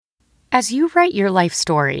As you write your life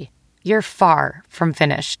story, you're far from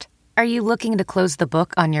finished. Are you looking to close the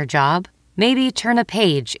book on your job? Maybe turn a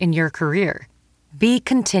page in your career? Be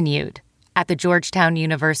continued at the Georgetown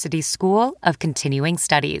University School of Continuing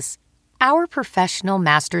Studies. Our professional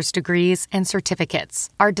master's degrees and certificates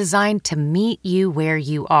are designed to meet you where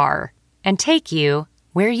you are and take you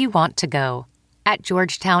where you want to go. At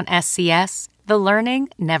Georgetown SCS, the learning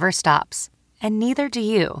never stops, and neither do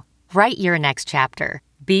you. Write your next chapter.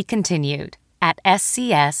 Be continued at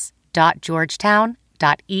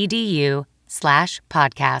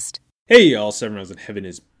scs.georgetown.edu/podcast. Hey y'all, 7 Rounds in Heaven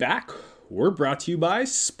is back. We're brought to you by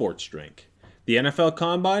Sports Drink. The NFL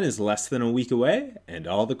Combine is less than a week away, and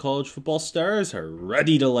all the college football stars are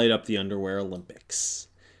ready to light up the Underwear Olympics.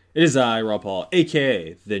 It is I, Rob Hall,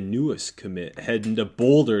 a.k.a. the newest commit, heading to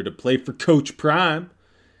Boulder to play for Coach Prime.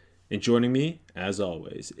 And joining me, as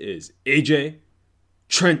always, is AJ.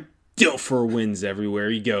 Trent Dilfer wins everywhere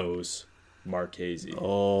he goes. Mark Hazy.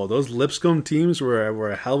 Oh, those Lipscomb teams were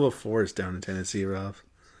a hell of a force down in Tennessee, Rob.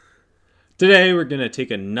 Today, we're going to take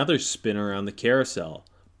another spin around the carousel,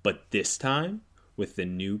 but this time with the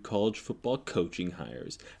new college football coaching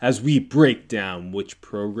hires, as we break down which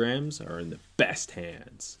programs are in the best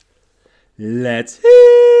hands. Let's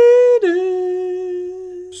hit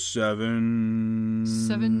it! Seven.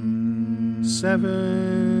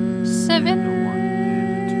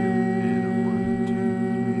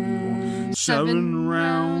 7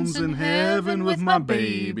 rounds in heaven with my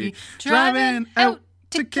baby, driving out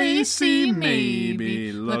to KC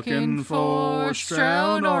maybe, looking for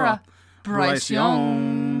Stroud or a Bryce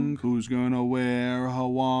Young. Who's gonna wear a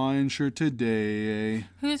Hawaiian shirt today?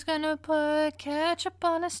 Who's gonna put ketchup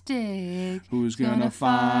on a stick? Who's gonna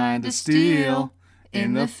find a steal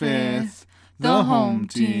in the fifth? The home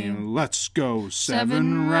team. Let's go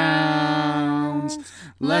 7 rounds.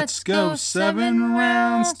 Let's go 7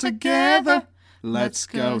 rounds together. Let's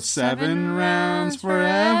go 7 rounds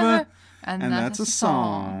forever. And that's a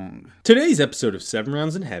song. Today's episode of 7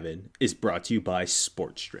 Rounds in Heaven is brought to you by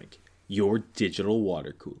Sports Drink, your digital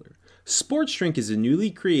water cooler. Sports Drink is a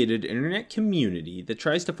newly created internet community that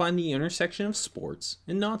tries to find the intersection of sports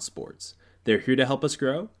and not sports. They're here to help us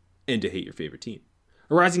grow and to hate your favorite team.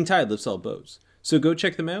 A rising tide lifts all boats, so go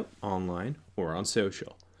check them out online or on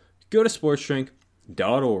social. Go to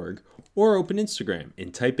sportsdrink.org or open Instagram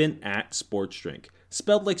and type in @sportsdrink,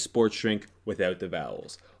 spelled like sports drink without the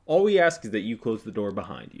vowels. All we ask is that you close the door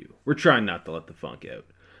behind you. We're trying not to let the funk out.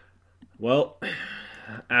 Well,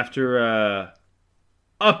 after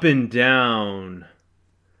up and down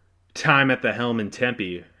time at the helm in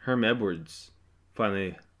Tempe, Herm Edwards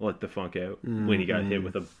finally let the funk out when he got hit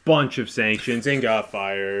with a bunch of sanctions and got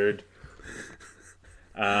fired.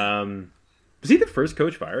 Was he the first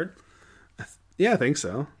coach fired? Yeah, I think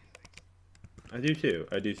so. I do too.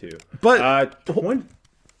 But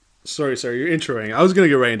sorry, you're introing. I was gonna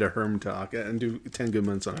get right into Herm talk and do 10 good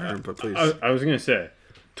months on Herm, but please. I was gonna say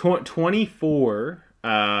 24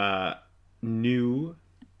 new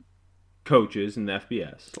coaches in the FBS.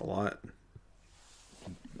 That's a lot.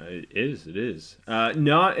 It is.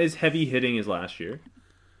 Not as heavy hitting as last year.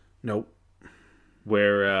 Nope.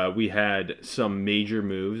 Where we had some major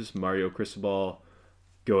moves. Mario Cristobal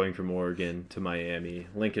going from Oregon to Miami.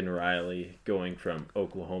 Lincoln Riley going from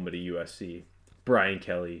Oklahoma to USC. Brian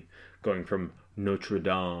Kelly going from Notre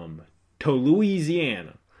Dame to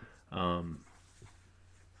Louisiana. No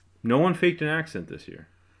one faked an accent this year.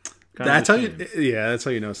 That's how you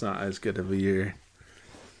know it's not as good of a year.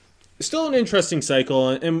 Still an interesting cycle,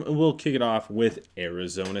 and we'll kick it off with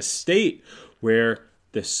Arizona State, where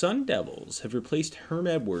the Sun Devils have replaced Herm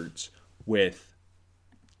Edwards with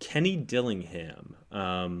Kenny Dillingham,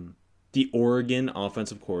 the Oregon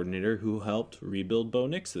offensive coordinator who helped rebuild Bo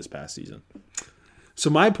Nix this past season. So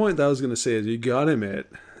my point that I was going to say is you got to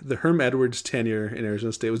admit the Herm Edwards tenure in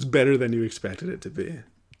Arizona State was better than you expected it to be.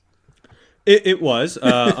 It was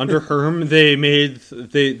under Herm. They made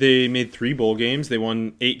 3 bowl games. They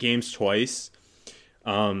won 8 games twice.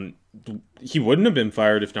 He wouldn't have been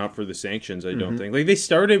fired if not for the sanctions. I don't think. Like they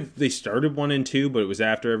started 1-2, but it was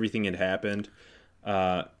after everything had happened.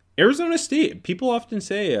 Arizona State. People often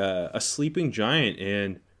say a sleeping giant,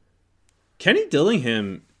 and Kenny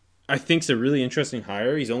Dillingham, I think, is a really interesting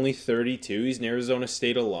hire. He's only 32. He's an Arizona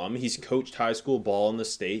State alum. He's coached high school ball in the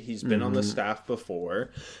state. He's been on the staff before.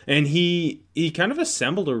 And he kind of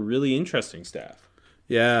assembled a really interesting staff.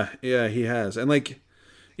 Yeah, he has. And, like,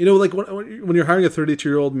 you know, like when you're hiring a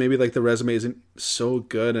 32-year-old, maybe, like, the resume isn't so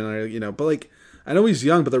good. And, but, like, I know he's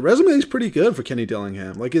young, but the resume is pretty good for Kenny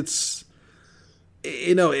Dillingham. Like, it's,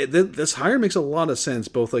 this hire makes a lot of sense,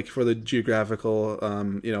 both, like, for the geographical,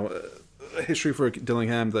 history for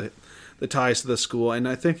Dillingham, the ties to the school, and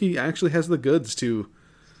I think he actually has the goods to,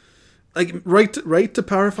 like, right to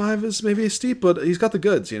Power 5 is maybe steep, but he's got the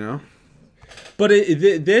goods, you know. But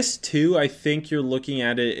this too, I think you're looking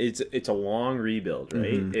at it. It's a long rebuild,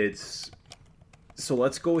 right? Mm-hmm. So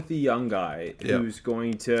let's go with the young guy who's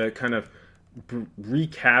going to kind of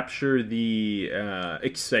recapture the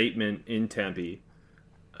excitement in Tempe.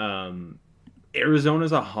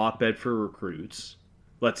 Arizona's a hotbed for recruits.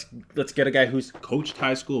 Let's get a guy who's coached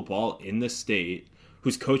high school ball in the state,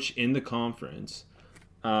 who's coached in the conference,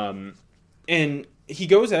 and he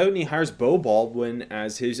goes out and he hires Beau Baldwin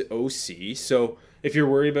as his OC. So if you're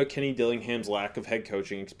worried about Kenny Dillingham's lack of head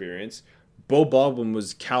coaching experience, Beau Baldwin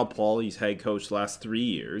was Cal Poly's head coach the last 3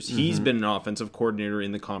 years. Mm-hmm. He's been an offensive coordinator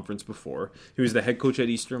in the conference before. He was the head coach at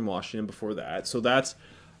Eastern Washington before that. So that's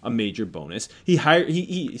a major bonus.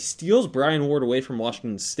 He steals Brian Ward away from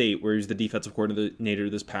Washington State, where he was the defensive coordinator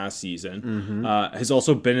this past season. Mm-hmm. Has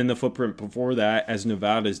also been in the footprint before that as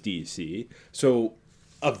Nevada's DC. So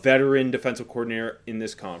a veteran defensive coordinator in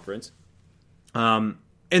this conference. And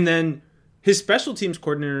then his special teams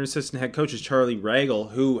coordinator and assistant head coach is Charlie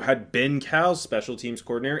Ragle, who had been Cal's special teams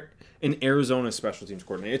coordinator and Arizona's special teams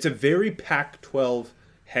coordinator. It's a very Pac-12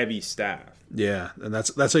 heavy staff. Yeah, and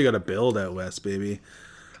that's how you got to build out west, baby.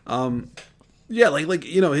 Yeah, like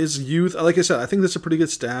you know, his youth. Like I said, I think that's a pretty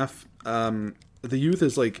good staff. The youth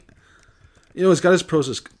is like, you know, it's got his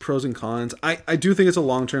pros and cons. I do think it's a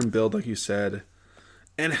long-term build, like you said,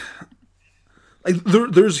 and like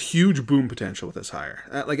there's huge boom potential with this hire.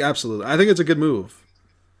 Like, absolutely, I think it's a good move.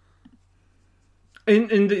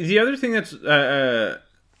 And the other thing that's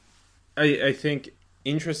I think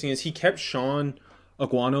interesting is he kept Sean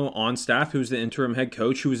Aguano on staff, who's the interim head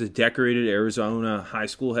coach, who was a decorated Arizona high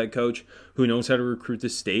school head coach, who knows how to recruit the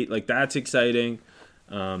state. Like, that's exciting.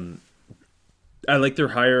 I like their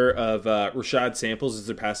hire of Rashad Samples as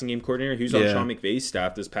their passing game coordinator. He was on Sean McVay's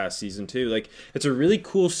staff this past season too. Like, it's a really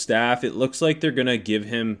cool staff. It looks like they're gonna give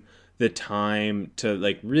him the time to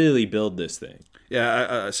like really build this thing.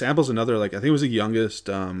 Yeah, Samples another, like, I think he was the youngest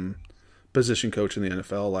position coach in the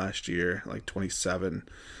NFL last year, like 27.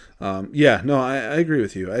 Yeah, no, I agree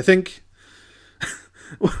with you. I think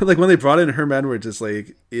like when they brought in Herm Edwards, it's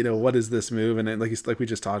like, you know, what is this move? And then, like we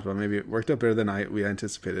just talked about, maybe it worked out better than we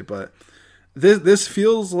anticipated, but this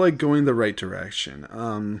feels like going the right direction.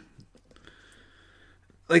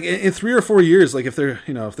 Like in 3 or 4 years, like if they're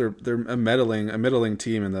a meddling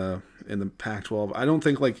team in the Pac-12,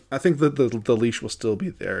 I think that the leash will still be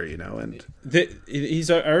there, you know. And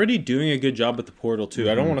he's already doing a good job with the portal too.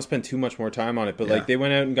 Mm-hmm. I don't want to spend too much more time on it, but like they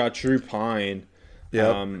went out and got Drew Pine.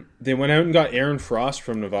 Yeah. They went out and got Aaron Frost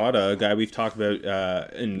from Nevada, a guy we've talked about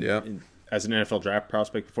as an NFL draft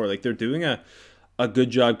prospect before. Like, they're doing a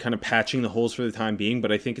good job kind of patching the holes for the time being,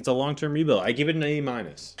 but I think it's a long-term rebuild. I give it an A-.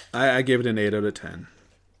 I gave it an 8 out of 10.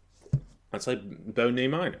 That's like about an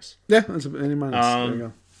A-. Yeah, that's an A-. There you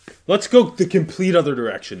go. Let's go the complete other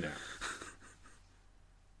direction now.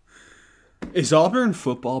 Is Auburn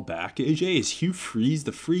football back, AJ? Is Hugh Freeze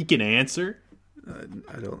the freaking answer?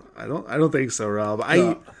 I don't think so, Rob.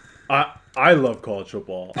 I love college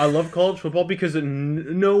football. I love college football because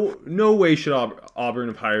no way should Auburn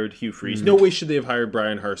have hired Hugh Freeze. No way should they have hired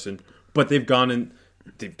Brian Harsin. But they've gone and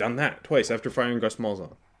they've done that twice after firing Gus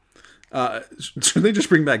Malzahn. Should they just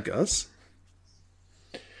bring back Gus?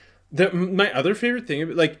 My other favorite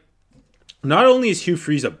thing, like, not only is Hugh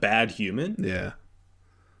Freeze a bad human,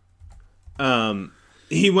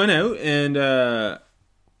 he went out and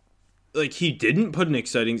like, he didn't put an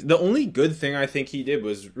exciting. The only good thing I think he did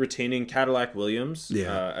was retaining Cadillac Williams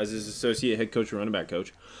as his associate head coach and running back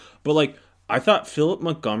coach. But like, I thought Philip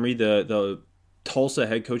Montgomery, the Tulsa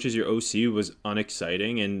head coach as your OC, was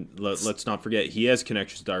unexciting, and let's not forget he has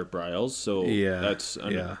connections to Art Briles, so that's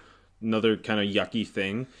another kind of yucky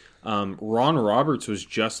thing. Ron Roberts was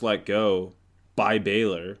just let go by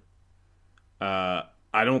Baylor.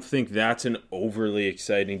 I don't think that's an overly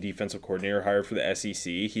exciting defensive coordinator hire for the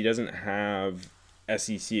SEC. He doesn't have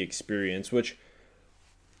SEC experience, which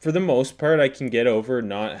for the most part I can get over,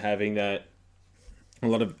 not having that a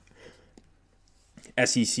lot of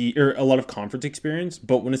SEC or a lot of conference experience.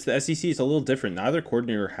 But when it's the SEC, it's a little different. Neither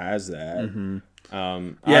coordinator has that. Mm-hmm.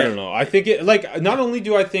 I don't know. I think it, like, not only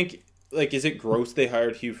do I think, like, is it gross they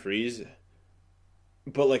hired Hugh Freeze?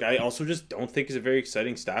 But, like, I also just don't think it's a very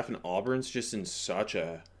exciting staff, and Auburn's just in such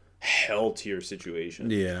a hell tier situation.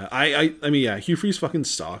 Yeah, I mean, Hugh Freeze fucking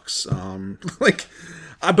sucks. Like,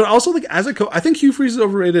 But also, like, as a coach, I think Hugh Freeze is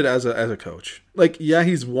overrated as a coach. Like, yeah,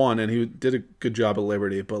 he's won and he did a good job at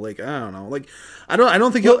Liberty, but like, I don't know. Like, I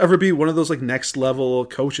don't think he'll ever be one of those like next level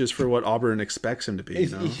coaches for what Auburn expects him to be. You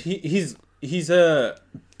know? He's a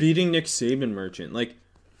beating Nick Saban merchant. Like,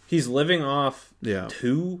 he's living off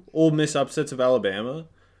 2 Ole Miss upsets of Alabama.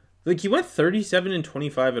 Like, he went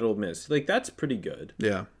 37-25 at Ole Miss. Like, that's pretty good.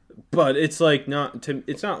 Yeah, but it's like not.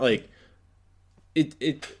 It's not like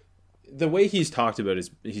it. The way he's talked about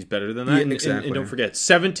is he's better than that. Yeah, exactly. And don't forget,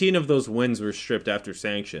 17 of those wins were stripped after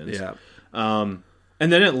sanctions. Yeah. And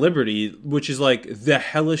then at Liberty, which is like the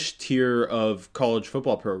hellish tier of college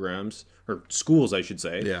football programs, or schools, I should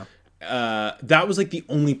say. Yeah. That was like the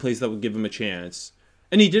only place that would give him a chance.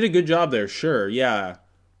 And he did a good job there, sure, yeah.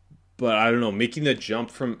 But I don't know, making the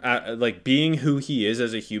jump from, like, being who he is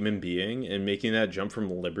as a human being and making that jump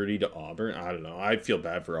from Liberty to Auburn, I don't know. I feel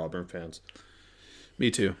bad for Auburn fans. Me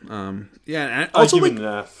too. Yeah, and Also, also give it an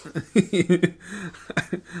F.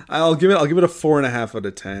 I'll give it a 4.5 out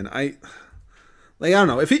of 10. I don't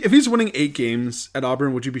know if he's winning 8 games at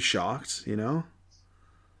Auburn, would you be shocked? You know?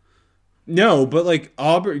 No, but like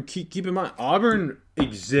Auburn, keep in mind, Auburn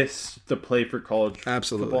exists to play for college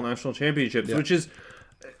football national championships, which is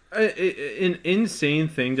an insane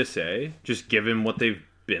thing to say, just given what they've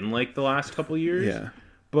been like the last couple of years. Yeah,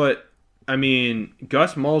 but. I mean,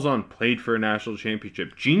 Gus Malzahn played for a national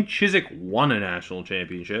championship. Gene Chizik won a national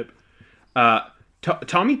championship.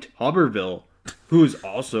 Tommy Tuberville, who is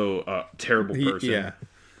also a terrible person,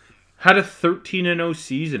 had a 13-0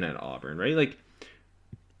 season at Auburn, right? Like,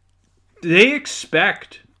 they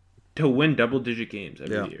expect to win double-digit games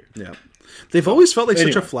every year. Yeah, they've always felt like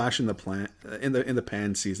such a flash in the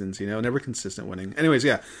pan seasons, you know, never consistent winning. Anyways,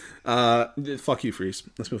 fuck you, Freeze.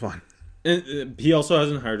 Let's move on. And he also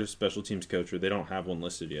hasn't hired a special teams coach, or they don't have one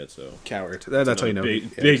listed yet. So coward. That's how you know.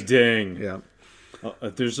 Big ding. Yeah.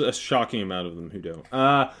 There's a shocking amount of them who don't.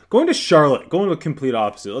 Going to Charlotte. Going to a complete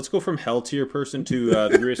opposite. Let's go from hell tier person to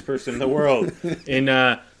the greatest person in the world. In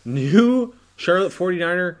new Charlotte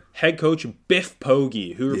 49er head coach Biff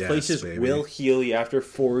Poggi, who replaces Will Healy after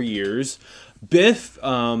 4 years. Biff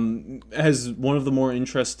has one of the more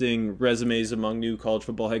interesting resumes among new college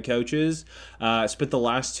football head coaches. Spent the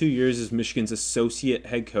last 2 years as Michigan's associate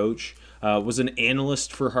head coach. Was an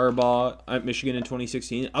analyst for Harbaugh at Michigan in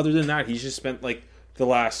 2016. Other than that, he's just spent like the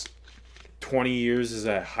last 20 years as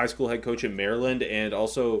a high school head coach in Maryland, and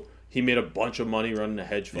also he made a bunch of money running a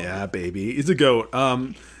hedge fund. Yeah, baby. He's a goat.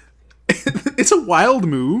 It's a wild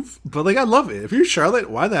move, but like I love it. If you're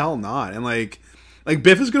Charlotte, why the hell not? And like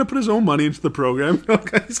Biff is going to put his own money into the program.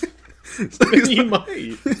 He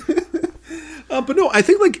might. But no, I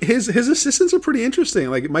think like his assistants are pretty interesting.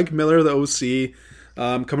 Like Mike Miller, the OC,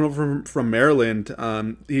 coming over from Maryland.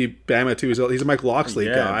 He Bama too. He's a Mike Locksley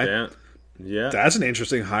guy. Yeah, that's an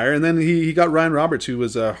interesting hire. And then he got Ryan Roberts, who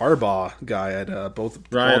was a Harbaugh guy at both.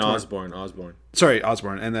 Ryan Baltimore. Osborne. Sorry,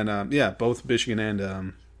 Osborne. And then both Michigan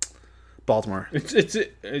and Baltimore.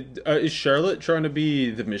 Is Charlotte trying to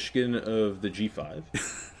be the Michigan of the G5?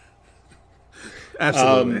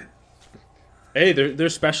 Absolutely. Hey, their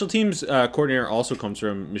special teams coordinator also comes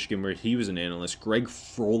from Michigan, where he was an analyst, Greg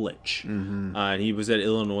Froelich. And he was at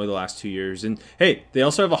Illinois the last 2 years. And hey, they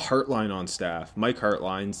also have a Hartline on staff. Mike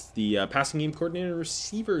Hartline's the passing game coordinator,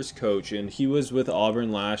 receivers coach, and he was with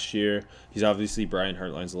Auburn last year. He's obviously Brian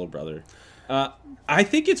Hartline's little brother. I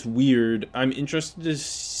think it's weird. I'm interested to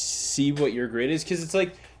see what your grade is, because it's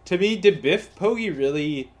like, to me, did Biff Poggi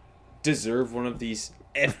really deserve one of these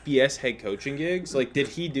FBS head coaching gigs? Like, did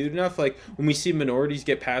he do enough? Like, when we see minorities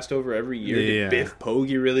get passed over every year, did Biff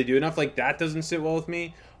Poggi really do enough? Like, that doesn't sit well with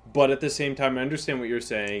me. But at the same time, I understand what you're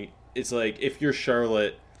saying. It's like, if you're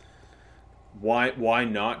Charlotte, why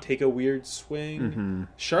not take a weird swing?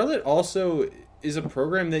 Charlotte also is a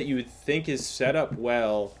program that you would think is set up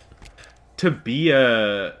well to be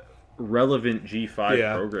a relevant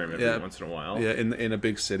G5 program every once in a while. Yeah, in a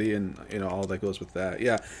big city, and all that goes with that.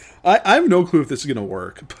 Yeah, I have no clue if this is gonna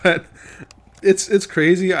work, but it's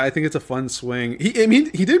crazy. I think it's a fun swing.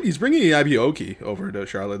 He's bringing Iabi Oki over to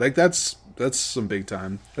Charlotte. Like that's some big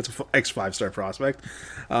time. That's an ex-5-star prospect.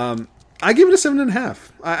 I give it a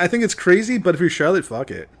 7.5. I think it's crazy, but if you're Charlotte, fuck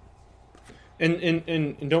it.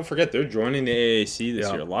 And don't forget, they're joining the AAC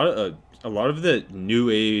this year. A lot of the new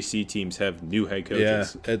AAC teams have new head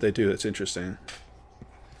coaches. Yeah, they do. That's interesting.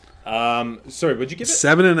 Sorry, would you give it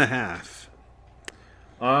 7.5?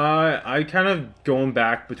 I kind of going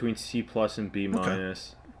back between C+ and B-.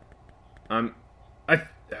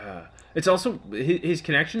 It's also his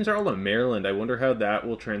connections are all in Maryland. I wonder how that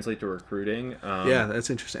will translate to recruiting. Yeah,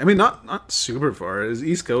 that's interesting. I mean, not super far. It's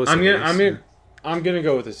East Coast. I'm gonna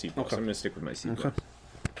go with a C+. Okay. I'm gonna stick with my C+. Okay.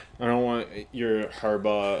 I don't want your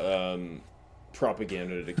Harbaugh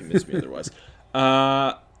propaganda to convince me otherwise.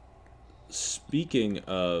 Speaking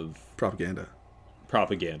of Propaganda.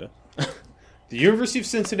 the University of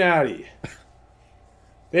Cincinnati,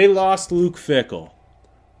 they lost Luke Fickell.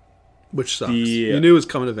 Which sucks. You knew it was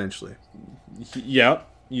coming eventually. Yep,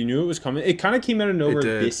 you knew it was coming. It kind of came out of nowhere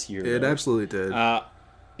this year. It absolutely did.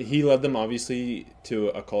 He led them, obviously, to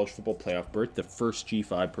a college football playoff berth, the first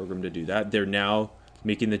G5 program to do that. They're now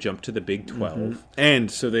making the jump to the Big 12. Mm-hmm. And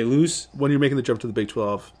so they lose. When you're making the jump to the Big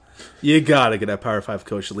 12, you got to get that Power 5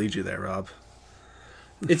 coach to lead you there, Rob.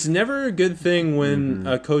 It's never a good thing when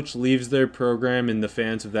a coach leaves their program and the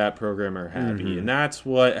fans of that program are happy. And that's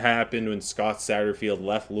what happened when Scott Satterfield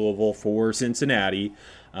left Louisville for Cincinnati.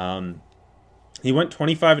 He went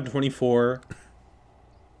 25-24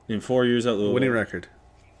 in 4 years at Louisville. Winning record.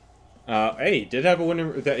 Hey, he did have a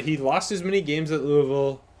winning. That he lost as many games at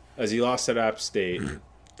Louisville as he lost at App State,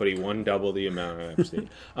 but he won double the amount at App State.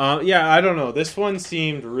 Yeah, I don't know. This one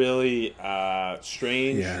seemed really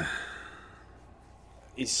strange. Yeah.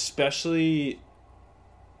 Especially,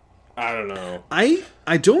 I don't know. I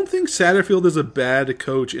don't think Satterfield is a bad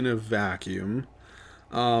coach in a vacuum.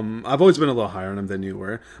 I've always been a little higher on him than you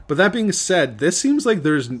were. But that being said, this seems like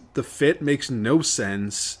the fit makes no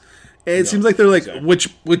sense. It seems like they're like, exactly.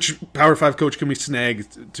 which Power 5 coach can we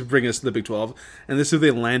snag to bring us to the Big 12? And this is who they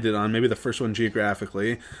landed on, maybe the first one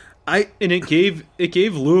geographically. And it gave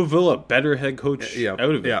Louisville a better head coach out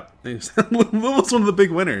of it. Yeah, Louisville's one of the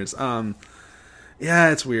big winners.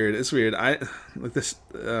 Yeah, it's weird. I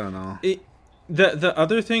don't know. The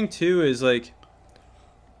other thing too is like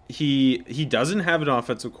he doesn't have an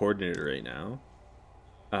offensive coordinator right now.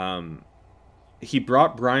 He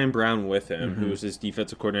brought Brian Brown with him, who was his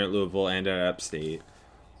defensive coordinator at Louisville and at App State.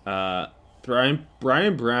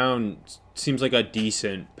 Brian Brown seems like a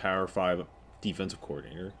decent Power 5 defensive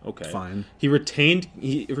coordinator. Okay, fine. He retained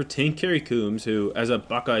Kerry Coombs, who, as a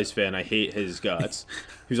Buckeyes fan, I hate his guts.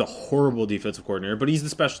 He was a horrible defensive coordinator, but he's the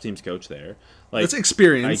special teams coach there. Like, it's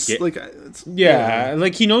experience.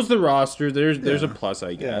 Like he knows the roster. There's a plus,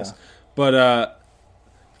 I guess. Yeah. But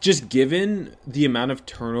just given the amount of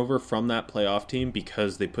turnover from that playoff team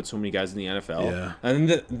because they put so many guys in the NFL, and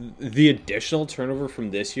the additional turnover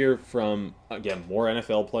from this year from, again, more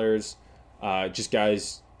NFL players, just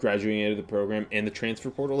guys graduating out of the program and the transfer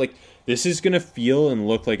portal, like, this is going to feel and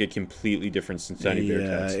look like a completely different Cincinnati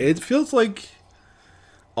Bearcats. It feels like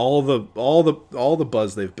all the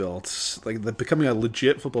buzz they've built, like becoming a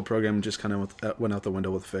legit football program, just kind of went out the window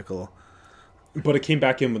with Fickell. But it came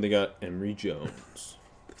back in when they got Emory Jones.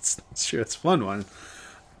 It's true. It's a fun one.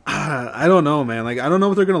 I don't know, man. Like, I don't know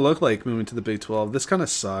what they're going to look like moving to the Big 12. This kind of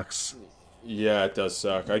sucks. Yeah, it does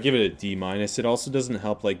suck. I give it a D-. It also doesn't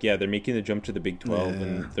help. Like, they're making the jump to the Big 12,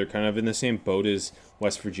 and they're kind of in the same boat as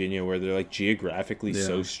West Virginia, where they're like geographically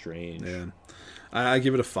so strange. Yeah, I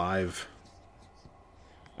give it a 5.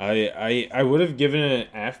 I would have given it an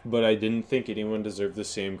F, but I didn't think anyone deserved the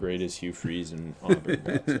same grade as Hugh Freeze and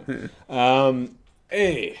Auburn.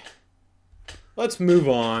 Hey, let's move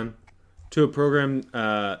on to a program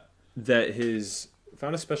that has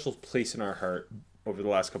found a special place in our heart over the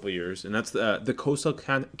last couple of years, and that's the Coastal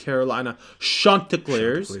Carolina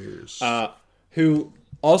Chanticleers, who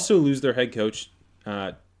also lose their head coach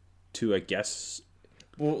to, I guess,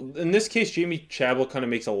 well, in this case, Jamie Chadwell kind of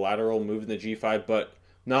makes a lateral move in the G5, but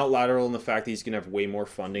not lateral in the fact that he's going to have way more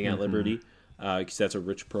funding at Liberty, because that's a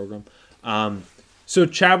rich program. So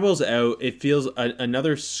Chadwell's out. It feels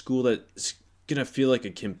another school that's going to feel like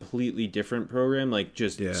a completely different program, like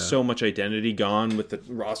just so much identity gone with the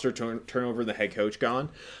roster turnover, the head coach gone.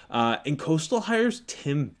 And Coastal hires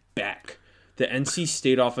Tim Beck, the NC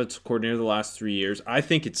State offensive coordinator the last 3 years. I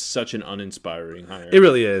think it's such an uninspiring hire. It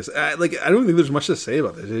really is. I don't think there's much to say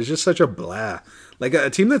about it. It's just such a blah. Like, a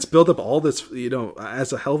team that's built up all this,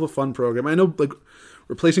 as a hell of a fun program. I know, like,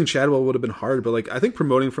 replacing Chadwell would have been hard, but, like, I think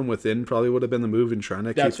promoting from within probably would have been the move and trying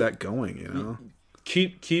to keep that going,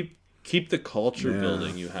 Keep the culture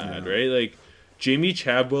building you had, right? Like, Jamie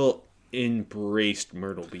Chadwell embraced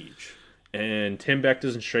Myrtle Beach. And Tim Beck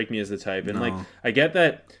doesn't strike me as the type. And, like, I get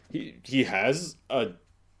that he has a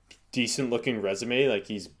decent-looking resume. Like,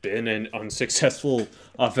 he's been an unsuccessful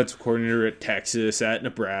offensive coordinator at Texas, at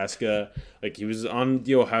Nebraska. Like, he was on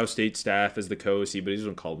the Ohio State staff as the co-OC, but he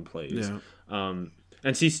wasn't calling plays. Yeah.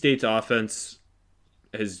 NC State's offense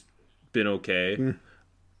has been okay.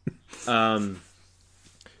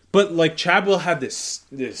 But, like, Chadwell had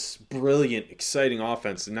this brilliant, exciting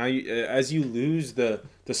offense. And now, as you lose the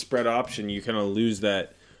spread option, you kind of lose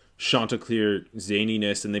that Chanticleer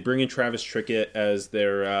zaniness. And they bring in Travis Trickett as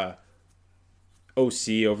their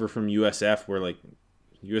OC over from USF, where, like,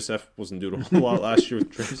 USF wasn't doing a whole lot last year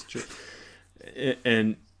with Travis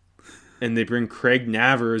and they bring Craig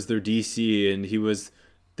Navar as their DC, and he was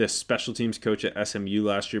the special teams coach at SMU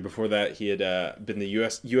last year. Before that, he had been the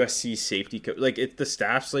USC safety coach. Like, the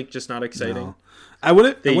staff's like just not exciting. No. I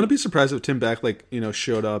wouldn't be surprised if Tim Beck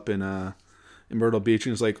showed up in Myrtle Beach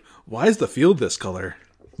and was like, "Why is the field this color?"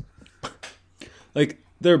 Like,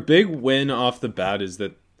 their big win off the bat is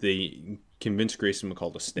that they convinced Grayson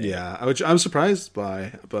McCall to stay. Yeah, which I'm surprised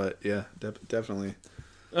by, but yeah, definitely.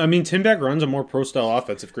 I mean, Tim Beck runs a more pro-style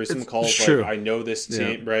offense. If Grayson McCall is true. like, I know this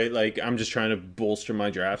team, right? Like, I'm just trying to bolster my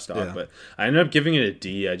draft stock. Yeah. But I ended up giving it a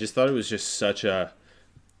D. I just thought it was just such a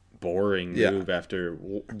boring move after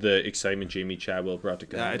the excitement Jamie Chadwell brought to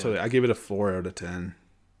come. Yeah, I gave it a 4 out of 10.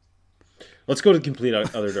 Let's go to the complete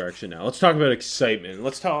other direction now. Let's talk about excitement.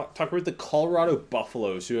 Let's talk about the Colorado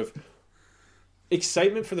Buffaloes, who have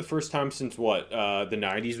excitement for the first time since the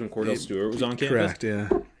 90s when Cordell Stewart was on campus. Correct, yeah.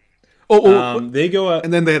 They go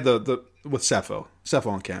and then they had the with Cepho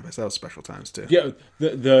on campus. That was special times too. Yeah,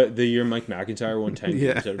 the year Mike McIntyre won 10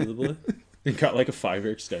 games out of the blue and got like a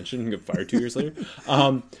 5-year extension and got fired 2 years later.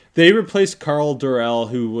 They replaced Carl Durrell,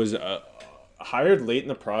 who was hired late in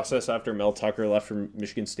the process after Mel Tucker left from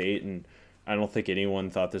Michigan State, and I don't think anyone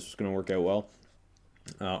thought this was going to work out well.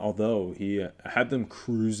 Although he had them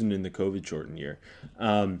cruising in the COVID-shortened year.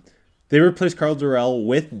 They replaced Carl Durrell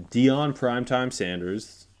with Deion Primetime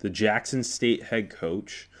Sanders, the Jackson State head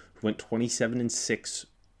coach, who went 27-6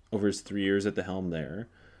 over his 3 years at the helm there.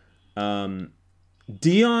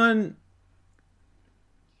 Deion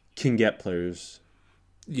can get players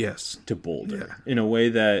to Boulder in a way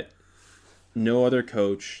that no other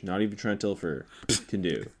coach, not even Trent Dilfer, can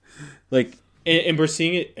do. Like, and we're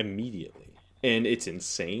seeing it immediately, and it's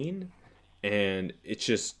insane, and it's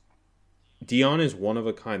just Deion is one of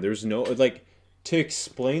a kind. There's no to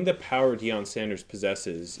explain the power Deion Sanders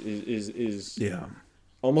possesses is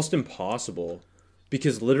almost impossible,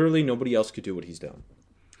 because literally nobody else could do what he's done.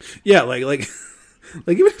 Yeah, like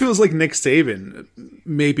even if it was like Nick Saban,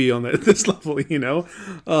 maybe on this level,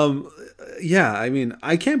 yeah, I mean,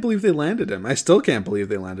 I can't believe they landed him. I still can't believe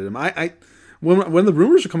they landed him. When the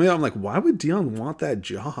rumors are coming out, I'm like, why would Deion want that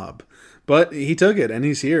job? But he took it, and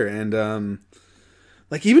he's here. And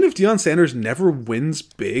even if Deion Sanders never wins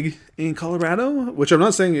big in Colorado, which I'm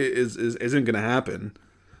not saying isn't going to happen,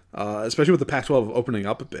 especially with the Pac-12 opening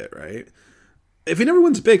up a bit, right? If he never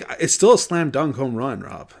wins big, it's still a slam dunk home run,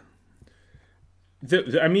 Rob.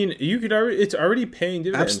 I mean, it's already paying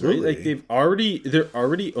dividends. Absolutely. Right? They're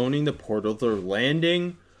already owning the portal. They're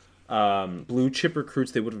landing blue chip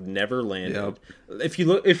recruits they would have never landed. Yep. If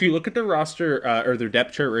you look at the roster or their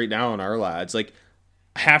depth chart right now on our lads, like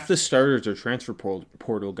half the starters are transfer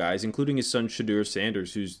portal guys, including his son Shedeur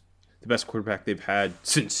Sanders, who's the best quarterback they've had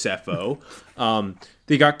since Cepho.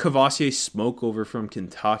 They got Kavasier Smoke over from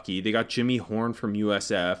Kentucky. They got Jimmy Horn from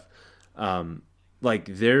USF.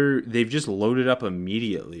 They've just loaded up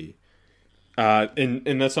immediately.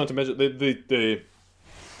 And that's not to mention they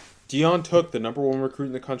Deion took the number 1 recruit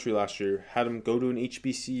in the country last year, had him go to an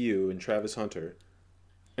HBCU in Travis Hunter,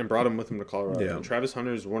 and brought him with him to Colorado. Yeah. And Travis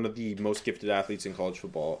Hunter is one of the most gifted athletes in college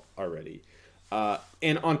football already.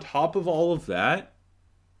 And on top of all of that,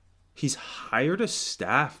 he's hired a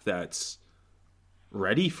staff that's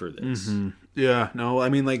ready for this. Mm-hmm. Yeah, no, I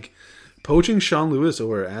mean, poaching Sean Lewis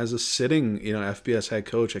over as a sitting, FBS head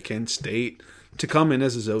coach at Kent State to come in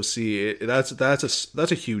as his OC,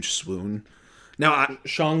 that's a huge swoon. Now,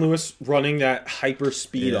 Sean Lewis running that hyper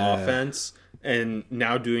speed offense and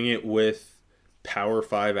now doing it with Power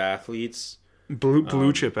 5 athletes,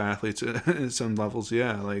 blue chip athletes at some levels.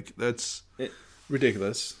 Yeah, that's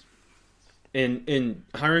ridiculous. And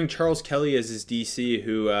hiring Charles Kelly as his DC,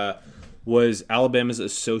 who was Alabama's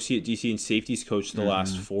associate DC and safeties coach the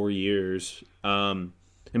last 4 years. And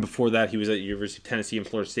before that, he was at University of Tennessee and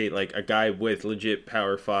Florida State, like a guy with legit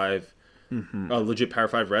Power 5, a legit Power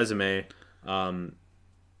 5 resume.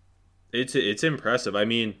 It's impressive. I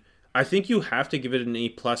mean, I think you have to give it an A+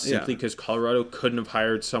 simply because Colorado couldn't have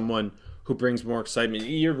hired someone who brings more excitement.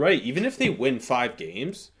 You're right. Even if they win 5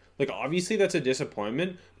 games, obviously that's a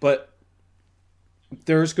disappointment, but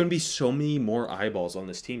there's going to be so many more eyeballs on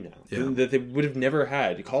this team now that they would have never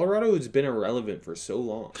had. Colorado has been irrelevant for so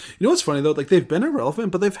long. You know what's funny, though? They've been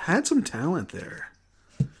irrelevant, but they've had some talent there.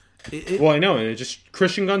 Well, I know. And just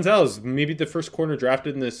Christian Gonzalez, maybe the first corner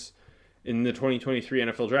drafted in the 2023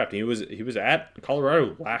 NFL draft. He was at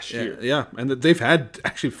Colorado last year. Yeah, and they've had,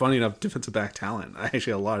 actually, funny enough, defensive back talent.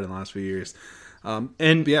 Actually, a lot in the last few years.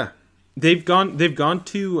 They've gone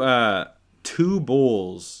to 2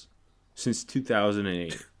 bowls since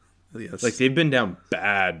 2008. Yes. Like they've been down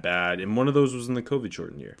bad, and one of those was in the COVID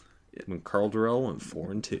shortened year when Carl Durrell went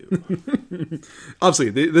 4-2. Obviously,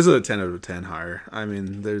 this is a 10 out of 10 hire. I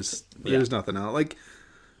mean, there's nothing else. Like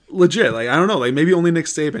legit, like I don't know, like maybe only Nick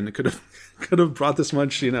Saban could have brought this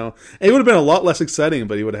much, you know. And it would have been a lot less exciting,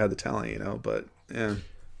 but he would have had the talent, you know. But yeah.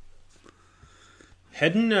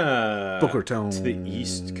 Heading Boca Raton. to the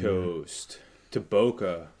East Coast, to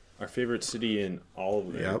Boca, our favorite city in all of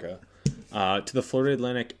America, to the Florida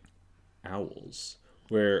Atlantic Owls,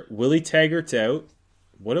 where Willie Taggart's out.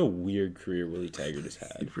 What a weird career Willie Taggart has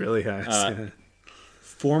had. He really has. Yeah.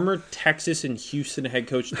 Former Texas and Houston head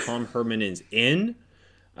coach Tom Herman is in.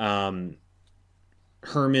 Herman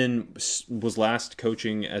was last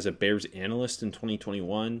coaching as a Bears analyst in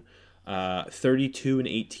 2021.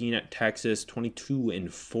 32-18 at Texas,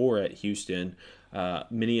 22-4 at Houston.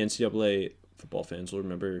 Many NCAA football fans will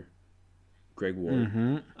remember Greg Ward.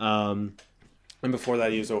 Mm-hmm. And before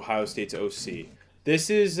that, he was Ohio State's OC.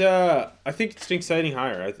 This is, I think it's an exciting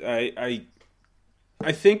hire.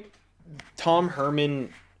 I think Tom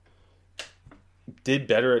Herman did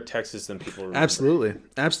better at Texas than people remember.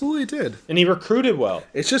 Absolutely did. And he recruited well.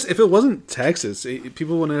 It's just, if it wasn't Texas,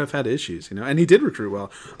 people wouldn't have had issues, you know. And he did recruit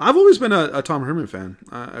well. I've always been a Tom Herman fan.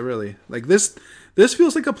 I really like this. This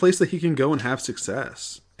feels like a place that he can go and have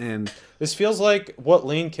success. And this feels like what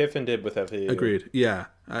Lane Kiffin did with FAU. Agreed. Yeah,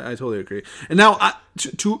 I totally agree. And now,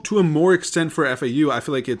 to a more extent for FAU, I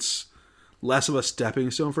feel like it's less of a stepping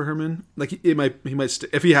stone for Herman. Like he might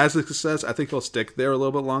if he has the success, I think he'll stick there a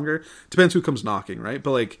little bit longer. Depends who comes knocking, right? But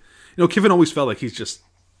like, you know, Kiffin always felt like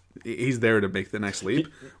he's there to make the next leap.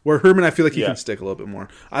 Where Herman, I feel like he can stick a little bit more.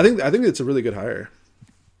 I think it's a really good hire.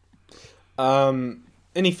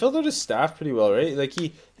 And he filled out his staff pretty well, right? Like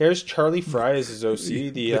here's Charlie Fry as his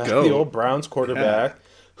OC, the old Browns quarterback,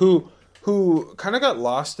 who kind of got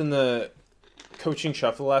lost in the coaching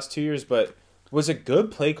shuffle the last 2 years, but was a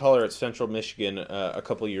good play caller at Central Michigan a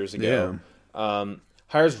couple years ago. Yeah.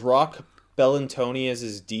 Hires Rock Bellantoni as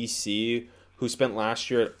his DC, who spent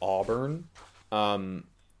last year at Auburn,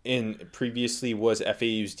 and previously was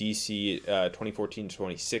FAU's DC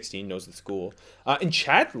 2014-2016, knows the school. And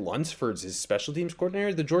Chad Lunsford's his special teams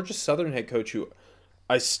coordinator, the Georgia Southern head coach, who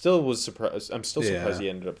I still was surprised. I'm still surprised he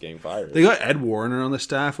ended up getting fired. They got Ed Warner on the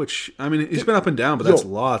staff, which, I mean, he's been up and down, but that's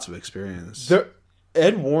lots of experience.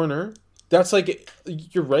 Ed Warner, that's like,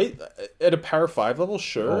 you're right, at a Power 5 level,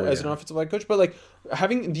 sure, as an offensive line coach, but like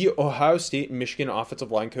having the Ohio State and Michigan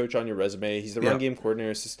offensive line coach on your resume, he's the run game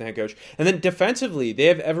coordinator, assistant head coach, and then defensively, they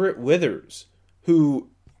have Everett Withers, who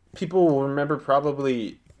people will remember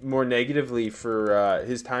probably more negatively for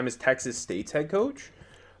his time as Texas State's head coach,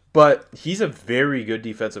 but he's a very good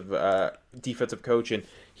defensive coach, and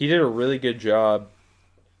he did a really good job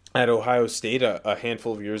at Ohio State a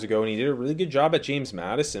handful of years ago, and he did a really good job at James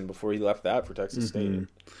Madison before he left that for Texas State.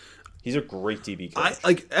 He's a great DB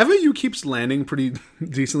coach. FAU keeps landing pretty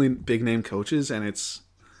decently big name coaches, and it's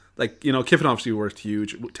like, you know, Kiffin obviously worked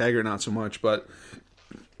huge, Taggart not so much, but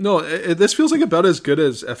no, this feels like about as good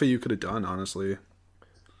as FAU could have done, honestly.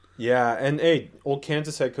 Yeah, and hey, old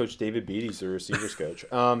Kansas head coach David Beaty's the receivers coach.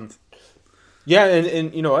 Yeah,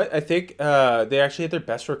 and you know what? I think they actually had their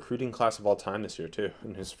best recruiting class of all time this year too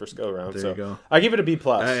in his first go around. There you go. I give it a B+.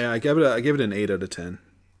 I give it an 8 out of 10.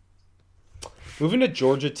 Moving to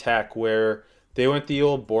Georgia Tech, where they went the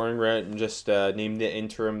old boring route and just named the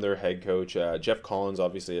interim their head coach. Jeff Collins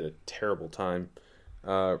obviously had a terrible time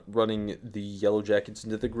running the Yellow Jackets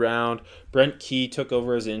into the ground. Brent Key took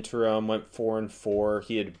over as interim, went 4-4.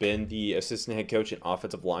 He had been the assistant head coach and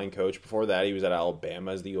offensive line coach. Before that, he was at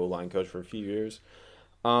Alabama as the O-line coach for a few years.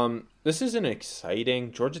 This is an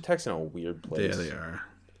exciting... Georgia Tech's in a weird place. Yeah,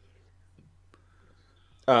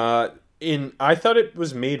 they are. I thought it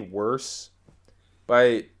was made worse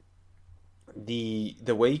by the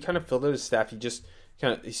way he kind of filled out his staff.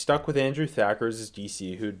 He stuck with Andrew Thacker as his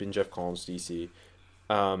DC, who had been Jeff Collins' DC.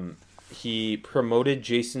 He promoted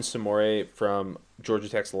Jason Samore from Georgia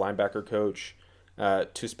Tech's linebacker coach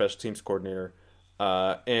to special teams coordinator.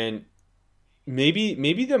 And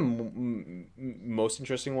maybe the most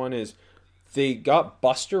interesting one is they got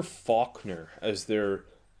Buster Faulkner as their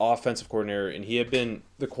offensive coordinator, and he had been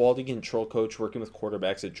the quality control coach working with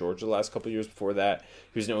quarterbacks at Georgia the last couple of years. Before that,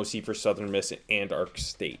 he was an OC for Southern Miss and Ark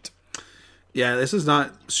State. Yeah, this is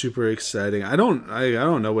not super exciting. I don't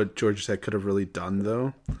know what Georgia Tech could have really done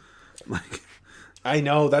though. Like, I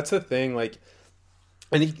know that's the thing. Like,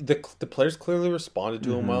 and the players clearly responded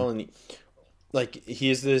to him well, and he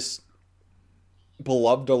is this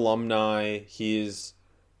beloved alumni. He is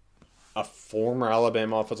a former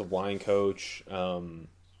Alabama offensive line coach.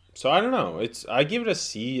 So I don't know. I give it a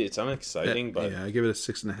C. It's unexciting, but yeah, I give it a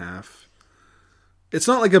 6.5. It's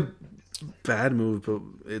not like a bad move, but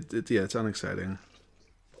it's unexciting.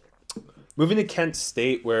 moving to Kent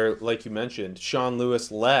State, where, like you mentioned, Sean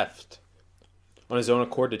Lewis left on his own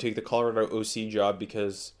accord to take the Colorado OC job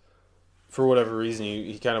because, for whatever reason,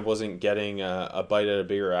 he kind of wasn't getting a bite at a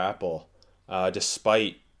bigger apple,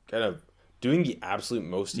 despite kind of doing the absolute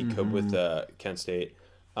most he could with Kent State.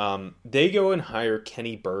 They go and hire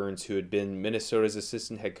Kenny Burns, who had been Minnesota's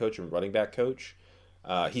assistant head coach and running back coach.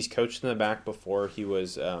 He's coached in the back before. He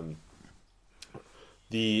was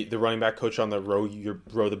the running back coach on the Row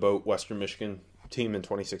the Boat Western Michigan team in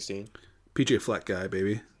 2016. PJ Fleck guy,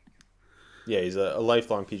 baby. Yeah, he's a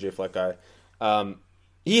lifelong PJ Fleck guy.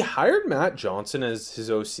 He hired Matt Johnson as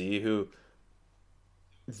his OC, who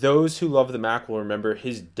those who love the MAC will remember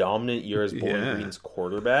his dominant year as Bowling Green's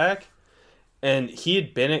quarterback. And he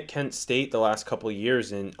had been at Kent State the last couple of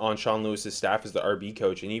years and on Sean Lewis's staff as the RB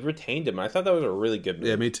coach, and he retained him. I thought that was a really good move.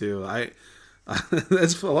 Yeah, me too.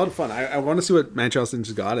 That's a lot of fun. I want to see what Matt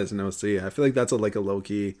Johnson's got as an OC. I feel like that's a low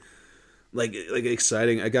key, like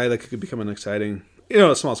exciting, a guy that could become an exciting,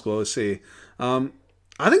 a small school OC.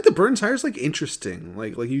 I think the Burns hire is interesting.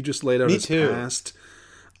 Like you just laid out his past.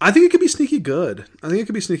 I think it could be sneaky good.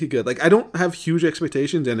 Like I don't have huge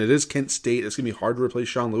expectations, and it is Kent State. It's gonna be hard to replace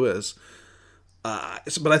Sean Lewis.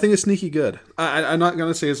 But I think it's sneaky good. I'm not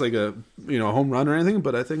gonna say it's like a home run or anything,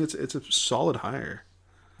 but I think it's a solid hire.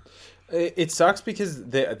 It sucks because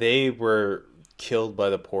they were killed by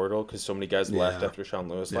the portal because so many guys left after Sean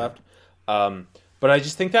Lewis left. But I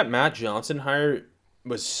just think that Matt Johnson hire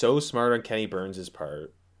was so smart on Kenny Burns'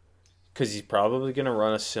 part because he's probably going to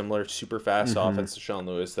run a similar super fast offense to Sean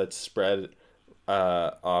Lewis, that spread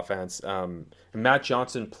offense. And Matt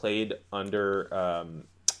Johnson played under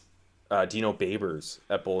Dino Babers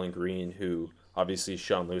at Bowling Green, who obviously is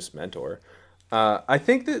Sean Lewis' mentor. I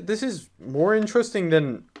think that this is more interesting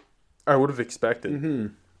than I would have expected. Mm-hmm.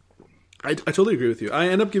 I totally agree with you. I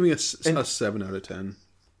end up giving a 7 out of 10.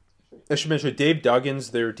 I should mention Dave Duggins,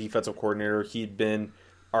 their defensive coordinator. He'd been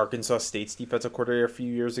Arkansas State's defensive coordinator a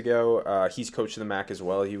few years ago. He's coached in the MAC as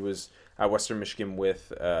well. He was at Western Michigan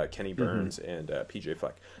with Kenny Burns and PJ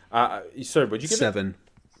Fleck. Sorry, what'd you give 7.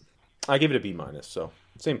 I gave it a B-, so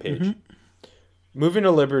same page. Moving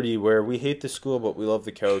to Liberty, where we hate the school, but we love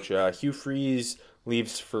the coach. Hugh Freeze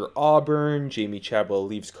leaves for Auburn. Jamie Chadwell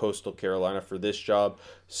leaves Coastal Carolina for this job.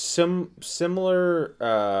 Similar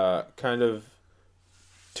kind of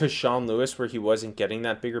to Sean Lewis, where he wasn't getting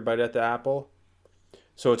that bigger bite at the apple.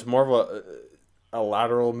 So it's more of a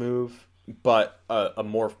lateral move, but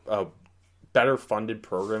a better funded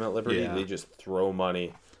program at Liberty. Yeah. They just throw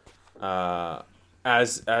money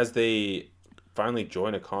as they finally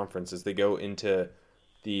join a conference, as they go into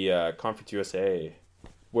the Conference USA,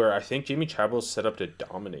 where I think Jamie Chadwell's set up to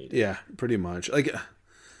dominate. Yeah, pretty much. Like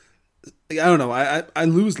I don't know. I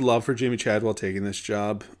lose love for Jamie Chadwell taking this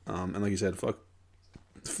job. And like you said,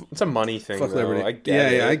 it's a money thing. Fuck though. Liberty. I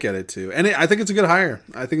get it. Yeah, I get it too. And I think it's a good hire.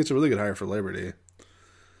 I think it's a really good hire for Liberty.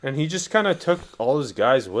 And he just kind of took all his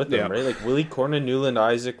guys with him, right? Like Willie Corn and Newland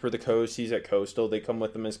Isaac were the co-DCs at Coastal. They come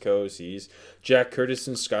with him as co-DCs. Jack Curtis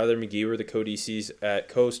and Skylar McGee were the co-DCs at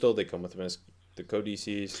Coastal. They come with him as the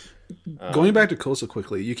co-DCs. Going back to Coastal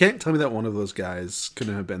quickly, you can't tell me that one of those guys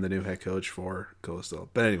couldn't have been the new head coach for Coastal.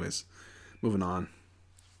 But anyways, moving on.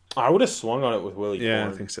 I would have swung on it with Willie Corn. Yeah,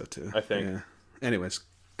 I think so too. I think. Yeah. Anyways,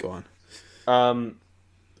 go on.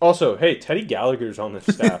 Also, hey, Teddy Gallagher's on the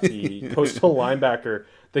staff. The Coastal linebacker,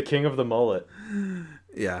 the king of the mullet.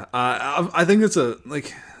 Yeah, I think it's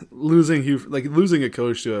losing a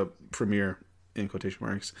coach to a premier, in quotation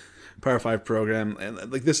marks, Power 5 program, and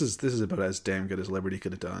this is about as damn good as Liberty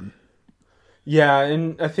could have done. Yeah,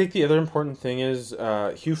 and I think the other important thing is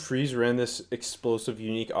Hugh Freeze ran this explosive,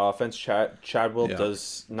 unique offense. Chadwell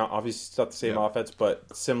does not, obviously it's not the same offense,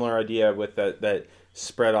 but similar idea with that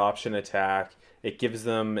spread option attack. It gives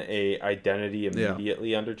them a identity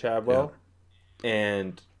immediately under Chadwell,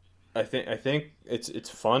 and I think it's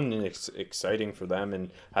fun and exciting for them. And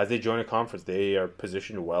as they join a conference, they are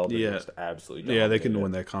positioned well to just absolutely dominate. Yeah, they can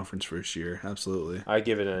win that conference first year. Absolutely. I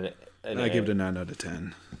give it I give it a 9 out of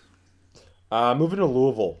 10. Moving to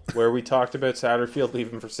Louisville, where we talked about Satterfield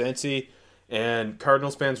leaving for Cincy, and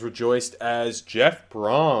Cardinals fans rejoiced as Jeff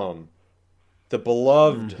Brom, the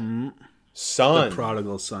beloved son, the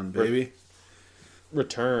prodigal son, baby,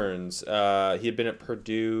 returns. He had been at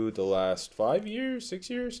Purdue the last 6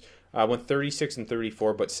 years. Went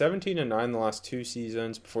 36-34, but 17-9 the last 2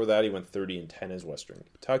 seasons. Before that, he went 30-10 as Western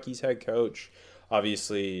Kentucky's head coach.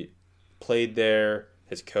 Obviously, played there,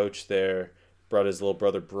 has coached there. Brought his little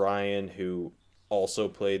brother Brian, who also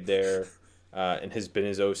played there and has been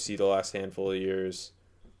his OC the last handful of years.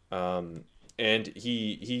 And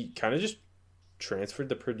he kind of just transferred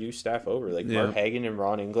the Purdue staff over. Like Mark Hagan and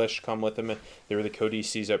Ron English come with him. They were the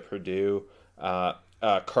co-DCs at Purdue. Carl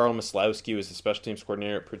Maslowski was the special teams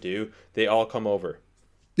coordinator at Purdue. They all come over.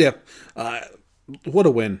 Yeah. What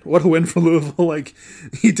a win. What a win for Louisville. Like,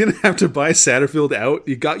 you didn't have to buy Satterfield out.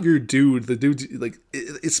 You got your dude. The dude, like,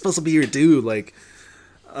 it's supposed to be your dude. Like,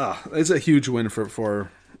 it's a huge win for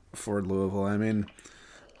Louisville. I mean,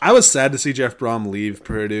 I was sad to see Jeff Brom leave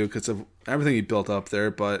Purdue because of everything he built up there,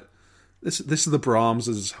 but this is the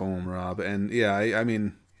Brahms' home, Rob. And, yeah, I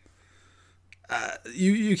mean,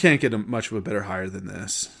 you can't get much of a better hire than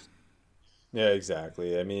this. Yeah,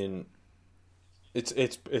 exactly. I mean, it's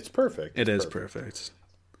perfect. It is perfect.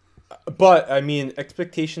 But, I mean,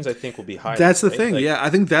 expectations, I think, will be higher. That's the right? thing. Like, yeah, I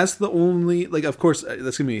think that's the only... Like, of course,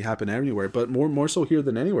 that's going to happen everywhere, but more so here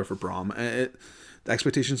than anywhere for Brom. The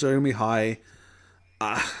expectations are going to be high.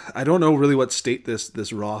 I don't know really what state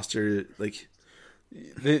this roster... Like,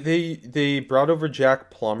 They brought over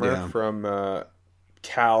Jack Plummer from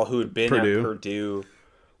Cal, who had been at Purdue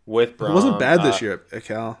with Brom. It wasn't bad this year at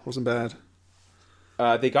Cal. It wasn't bad.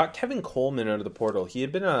 They got Kevin Coleman out of the portal. He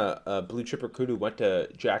had been a blue chip recruit who went to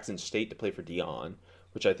Jackson State to play for Dion,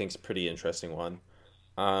 which I think is a pretty interesting one.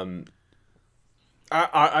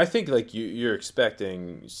 I think like you're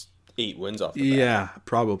expecting 8 wins off the bat. Yeah,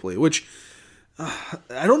 probably. Which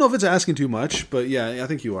I don't know if it's asking too much, but yeah, I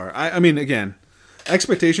think you are. I mean, again,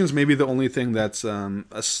 expectations may be the only thing that's a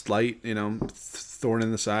slight, thorn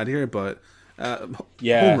in the side here, but home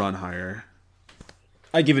run higher.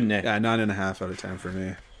 I give it an A. Yeah, 9.5 out of 10 for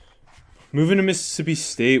me. Moving to Mississippi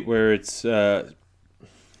State, where it's a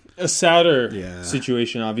sadder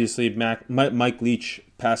situation, obviously. Mike Leach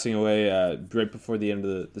passing away right before the end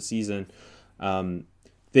of the season.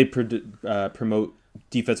 They promote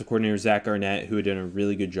defensive coordinator Zach Arnett, who had done a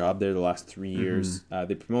really good job there the last 3 years.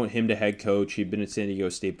 They promote him to head coach. He'd been at San Diego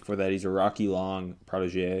State before that. He's a Rocky Long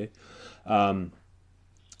protege.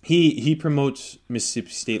 He promotes Mississippi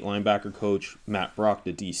State linebacker coach Matt Brock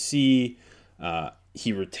to DC.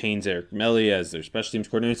 He retains Eric Melly as their special teams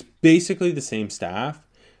coordinator. It's basically the same staff,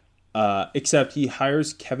 except he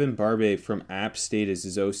hires Kevin Barbe from App State as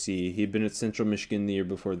his OC. He'd been at Central Michigan the year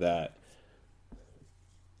before that.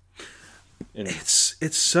 And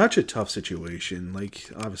it's such a tough situation. Like,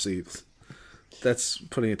 obviously, that's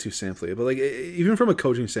putting it too simply, but like even from a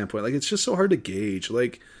coaching standpoint, like it's just so hard to gauge.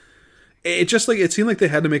 Like, it seemed like they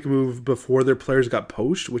had to make a move before their players got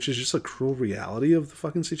poached, which is just a cruel reality of the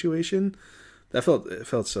fucking situation. It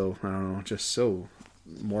felt so, I don't know, just so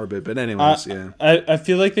morbid. But anyways, I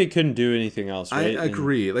feel like they couldn't do anything else, right? I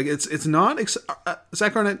agree. Like, it's not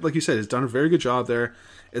Zach Arnett, like you said, has done a very good job there.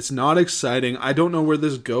 It's not exciting. I don't know where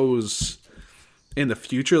this goes in the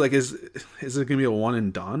future. Like, is it going to be a one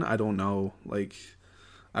and done? I don't know. Like,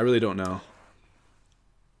 I really don't know.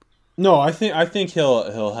 No, I think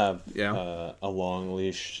he'll have a long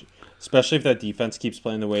leash, especially if that defense keeps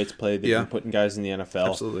playing the way it's played. They've been putting guys in the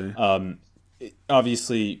NFL. Absolutely.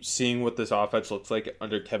 Obviously, seeing what this offense looks like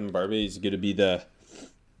under Kevin Barbe is going to be the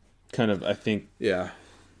kind of, I think,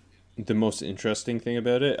 the most interesting thing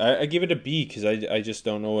about it. I give it a B because I just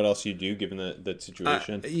don't know what else you do given that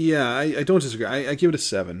situation. I don't disagree. I give it a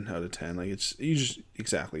 7 out of 10. Like,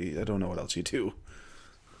 exactly. I don't know what else you do.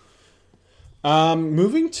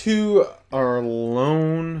 Moving to our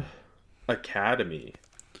lone academy,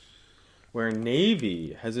 where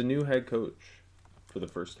Navy has a new head coach for the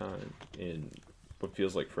first time in what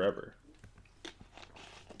feels like forever.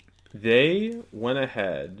 They went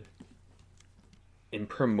ahead and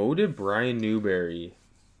promoted Brian Newberry,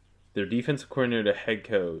 their defensive coordinator, to head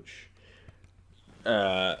coach,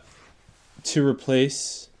 to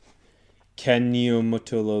replace Ken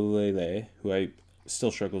Niumatalolele, who I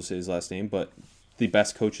still struggle to say his last name, but the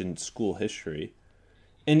best coach in school history.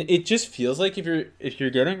 And it just feels like if you're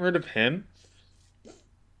getting rid of him,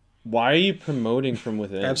 why are you promoting from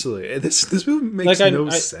within? Absolutely. This move makes no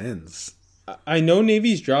sense. I know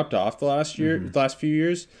Navy's dropped off the last few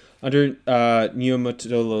years under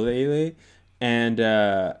Niumatalolele, and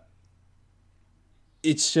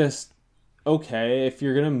it's just okay if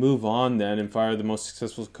you're gonna move on then and fire the most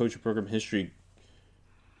successful coach in program history.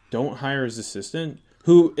 Don't hire his assistant,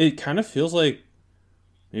 who it kind of feels like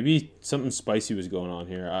maybe something spicy was going on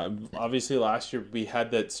here. Obviously, last year we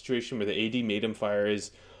had that situation where the AD made him fire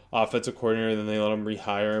his offensive coordinator, and then they let him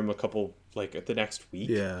rehire him the next week.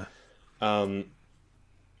 Yeah.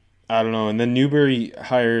 I don't know. And then Newberry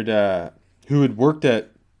hired, who had worked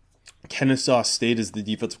at Kennesaw State as the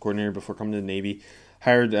defensive coordinator before coming to the Navy,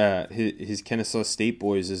 hired his Kennesaw State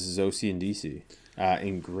boys as his OC and DC.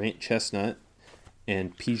 in Grant Chestnut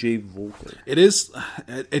and PJ Volker.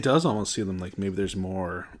 It does almost seem like maybe there's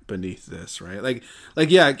more beneath this, right?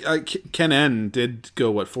 Yeah, Ken N did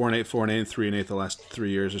go 4-8, 4-8, and 3-8 the last 3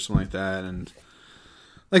 years or something like that, and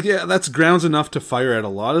that's grounds enough to fire at a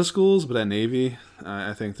lot of schools, but at Navy,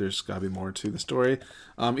 I think there's got to be more to the story.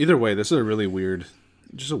 Either way, this is a really weird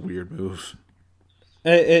move.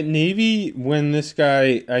 At Navy, when this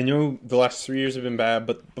guy, I know the last 3 years have been bad,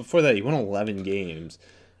 but before that, he won 11 games.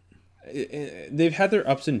 They've had their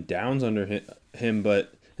ups and downs under him, and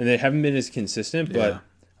they haven't been as consistent. But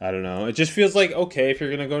I don't know. It just feels like, okay, if you're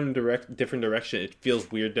gonna go in a different direction, it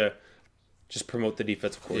feels weird to just promote the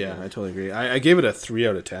defensive coordinator. Yeah, I totally agree. I gave it a 3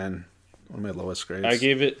 out of 10. One of my lowest grades. I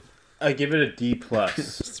give it a D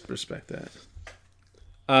plus. Respect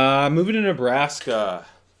that. Moving to Nebraska,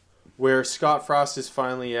 where Scott Frost is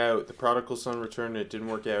finally out. The prodigal son returned. It didn't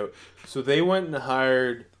work out, so they went and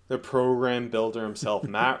hired the program builder himself,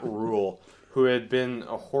 Matt Rule, who had been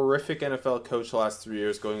a horrific NFL coach the last 3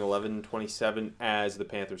 years, going 11-27 as the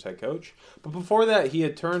Panthers head coach. But before that, he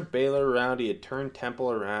had turned Baylor around. He had turned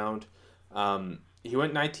Temple around. He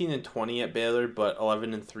went 19-20 at Baylor, but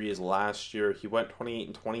 11-3 his last year. He went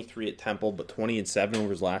 28-23 at Temple, but 20-7 over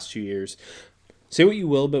his last 2 years. Say what you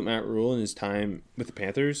will about Matt Rule and his time with the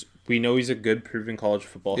Panthers. We know he's a good, proven college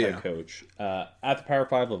football head coach. At the Power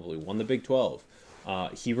 5 level, he won the Big 12.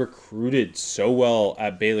 He recruited so well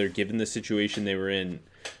at Baylor, given the situation they were in,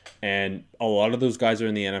 and a lot of those guys are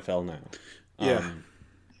in the NFL now.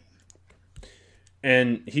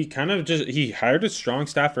 And he kind of he hired a strong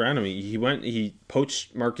staff around him. He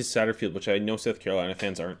poached Marcus Satterfield, which I know South Carolina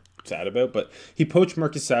fans aren't sad about, but he poached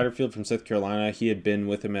Marcus Satterfield from South Carolina. He had been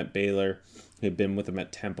with him at Baylor. He had been with him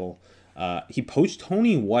at Temple. He poached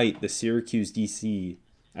Tony White, the Syracuse DC,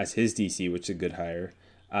 as his DC, which is a good hire.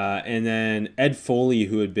 And then Ed Foley,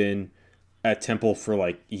 who had been at Temple for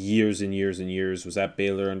like years and years and years, was at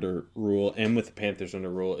Baylor under Rule and with the Panthers under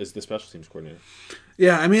Rule, is the special teams coordinator.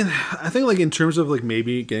 Yeah, I mean, I think like in terms of like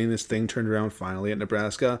maybe getting this thing turned around finally at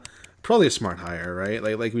Nebraska, probably a smart hire, right?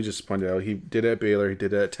 Like we just pointed out, he did it at Baylor, he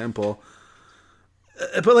did it at Temple.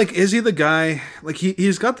 But like, is he the guy? Like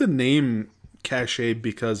he's got the name cachet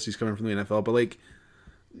because he's coming from the NFL, but like,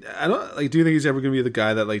 I don't like. Do you think he's ever going to be the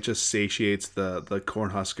guy that like just satiates the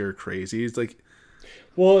Cornhusker crazies? Like,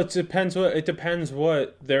 well, it depends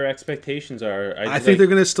what their expectations are. I think they're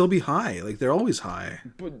going to still be high. Like they're always high.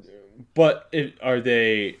 But are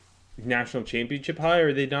they national championship high or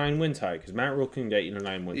are they 9 wins high? Because Matt Rule can get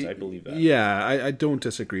 9 wins. I believe that. Yeah, I don't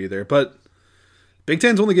disagree there. But Big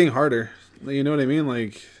Ten's only getting harder. You know what I mean?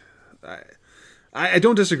 Like, I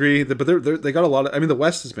don't disagree, but they got a lot of. I mean, the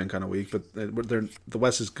West has been kind of weak, but the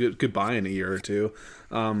West is goodbye in a year or two.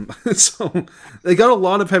 So they got a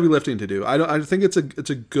lot of heavy lifting to do. I think it's a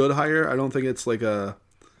good hire. I don't think it's like a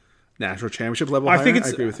national championship level hire. I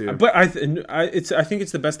agree with you, but I think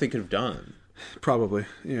it's the best they could have done. Probably,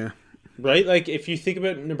 yeah. Right, like if you think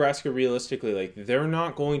about Nebraska realistically, like they're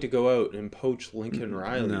not going to go out and poach Lincoln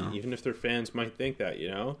Riley, even if their fans might think that, you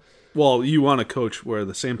know. Well, you want a coach where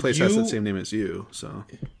the same place has the same name as you, so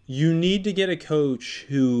you need to get a coach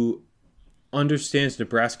who understands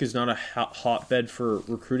Nebraska is not a hotbed for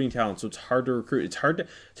recruiting talent, so it's hard to recruit. It's hard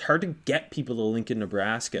to get people to Lincoln,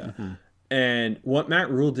 Nebraska. Mm-hmm. And what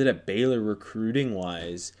Matt Rule did at Baylor recruiting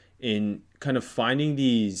wise in kind of finding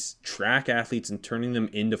these track athletes and turning them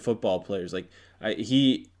into football players, like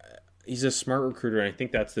he's a smart recruiter, and I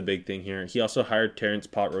think that's the big thing here. He also hired Terrence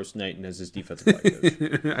Pot Roast Knighton as his defensive line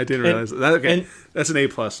coach. I didn't realize that. Okay, that's an A+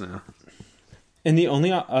 now. And the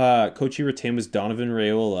only coach he retained was Donovan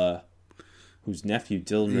Raiola, whose nephew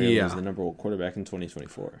Dylan Raiola is the number 1 quarterback in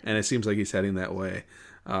 2024. And it seems like he's heading that way.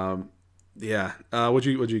 What'd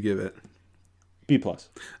you give it? B+.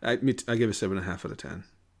 I give it 7.5 out of 10.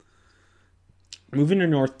 Moving to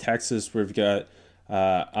North Texas, we've got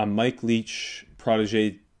a Mike Leach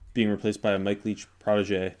protege being replaced by a Mike Leach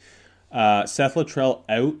protege. Seth Luttrell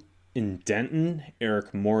out in Denton.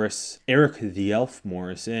 Eric the Elf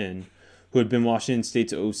Morris in, who had been Washington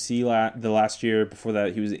State's OC the last year. Before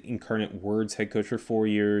that, he was Incarnate Word's head coach for 4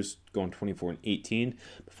 years, going 24-18.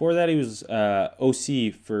 Before that, he was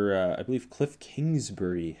OC for, I believe, Cliff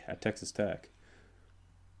Kingsbury at Texas Tech.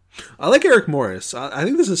 I like Eric Morris. I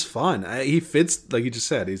think this is fun. He fits, like you just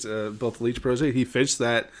said, he's both Leach protege. He fits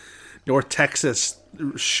that North Texas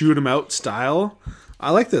shoot 'em out style.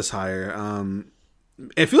 I like this hire.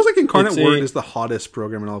 It feels like Incarnate Word is the hottest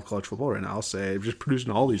program in all of college football right now. I'll say, just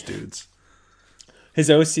producing all these dudes. His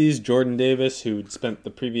OC is Jordan Davis, who spent the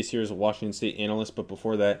previous year as a Washington State analyst, but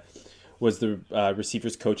before that was the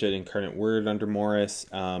receivers coach at Incarnate Word under Morris.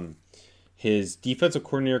 His defensive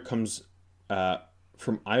coordinator comes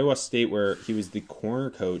from Iowa State, where he was the corner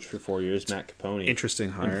coach for 4 years, Matt Capone. Interesting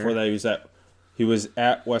hire. And before that, he was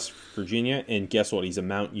at West Virginia, and guess what? He's a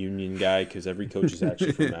Mount Union guy because every coach is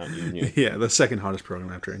actually from Mount Union. Yeah, the second hottest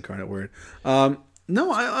program after Incarnate Word.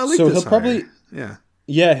 No, I like So this he'll probably, hire.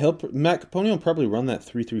 Matt Capone will probably run that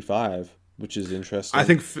 3-3-5, which is interesting. I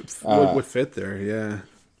think would fit there. Yeah,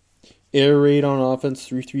 air raid on offense,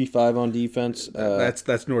 3-3-5 on defense.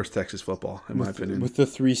 that's North Texas football, in my opinion. With the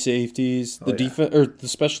 3 safeties, defense or the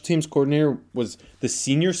special teams coordinator was the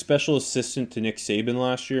senior special assistant to Nick Saban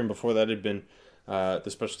last year, and before that had been the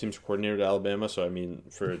special teams coordinator at Alabama. So I mean,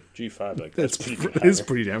 for a G5, like that's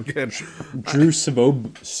pretty damn good. Drew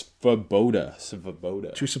Svoboda.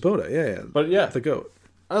 Drew Svoboda, yeah. But yeah, the GOAT.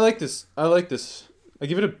 I like this. I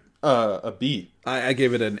give it a B. I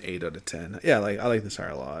gave it an 8 out of 10. Yeah, I like this hire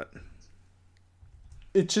a lot.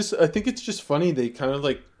 I think it's just funny. They kind of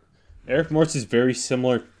like Eric Morris's very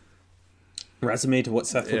similar resume to what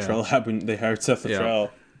Seth Luttrell had when they hired Seth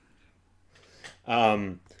Luttrell.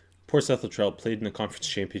 Poor Seth Luttrell played in the conference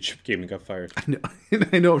championship game and got fired.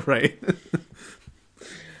 I know, right?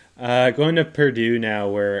 Going to Purdue now,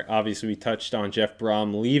 where obviously we touched on Jeff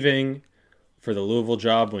Brom leaving for the Louisville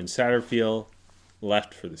job when Satterfield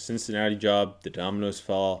left for the Cincinnati job. The dominoes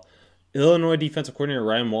fall. Illinois defensive coordinator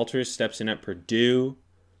Ryan Walters steps in at Purdue.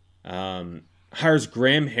 Hires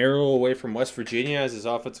Graham Harrell away from West Virginia as his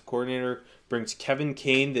offensive coordinator. Brings Kevin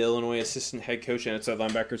Kane, the Illinois assistant head coach and outside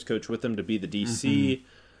linebackers coach, with him to be the DC.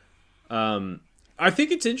 Mm-hmm. I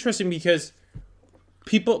think it's interesting because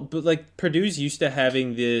Purdue's used to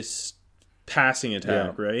having this passing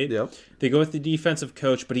attack, right? Yep. They go with the defensive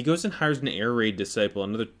coach, but he goes and hires an air raid disciple,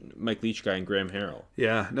 another Mike Leach guy, and Graham Harrell.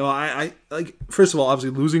 Yeah. No, I like. First of all,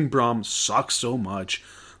 obviously losing Brom sucks so much.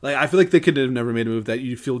 Like, I feel like they could have never made a move that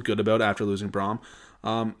you feel good about after losing Brom.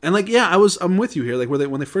 I'm with you here. Like,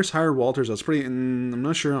 when they first hired Walters, I was I'm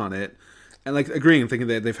not sure on it. And agreeing, thinking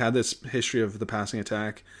that they've had this history of the passing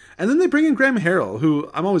attack, and then they bring in Graham Harrell, who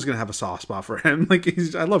I'm always going to have a soft spot for him.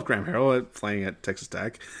 I love Graham Harrell playing at Texas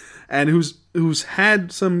Tech, and who's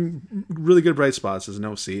had some really good bright spots as an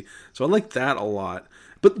OC. So I like that a lot.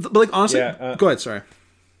 But honestly, go ahead. Sorry,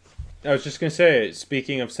 I was just going to say,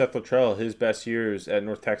 speaking of Seth Luttrell, his best years at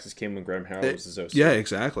North Texas came when Graham Harrell was his OC. Yeah,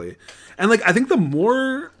 exactly. And I think the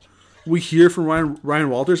more we hear from Ryan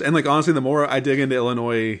Walters, and honestly, the more I dig into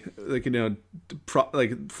Illinois, for the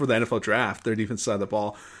NFL draft, their defense side of the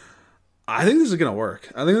ball, I think this is gonna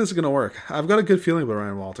work. I've got a good feeling about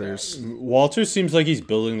Ryan Walters. Walters seems like he's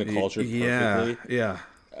building the culture perfectly. Yeah.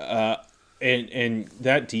 And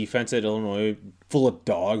that defense at Illinois, full of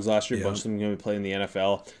dogs last year, a bunch of them going to be playing in the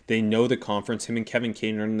NFL. They know the conference. Him and Kevin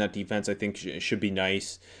Kane running that defense, I think, should be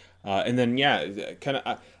nice. And then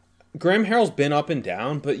Graham Harrell's been up and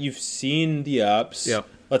down, but you've seen the ups. Yep.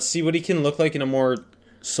 Let's see what he can look like in a more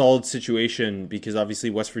solid situation, because obviously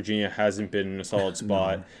West Virginia hasn't been in a solid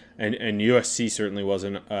spot, and USC certainly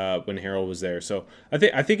wasn't when Harrell was there. So I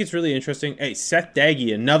think it's really interesting. Hey, Seth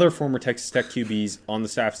Daggy, another former Texas Tech QB's on the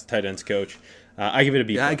staff as tight ends coach. I give it a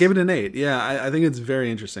B+. Yeah, I give it an 8. Yeah, I think it's very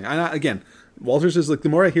interesting. Again, Walters is the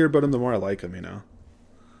more I hear about him, the more I like him.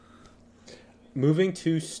 Moving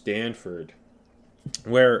to Stanford,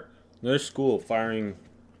 where another school firing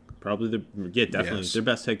probably their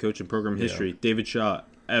best head coach in program history. David Shaw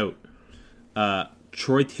out.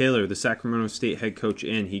 Troy Taylor, the Sacramento State head coach,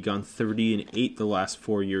 in. He gone 30-8 the last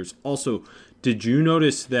 4 years. Also, did you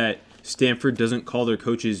notice that Stanford doesn't call their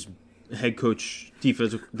coaches head coach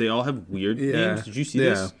defense? They all have weird names. Did you see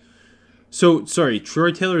this? So, sorry,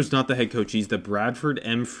 Troy Taylor is not the head coach. He's the Bradford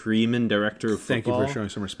M. Freeman director of football. Thank you for showing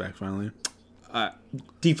some respect, finally.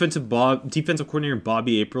 Defensive coordinator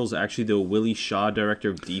Bobby April is actually the Willie Shaw director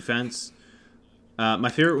of defense. My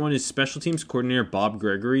favorite one is special teams coordinator Bob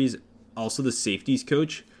Gregory's also the safeties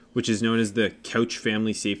coach, which is known as the Couch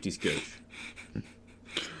Family Safeties coach.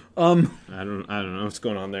 I don't know what's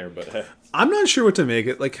going on there, but I'm not sure what to make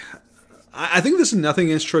it. I think this is nothing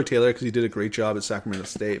against Troy Taylor because he did a great job at Sacramento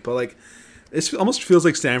State, but it almost feels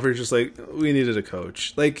like Stanford just we needed a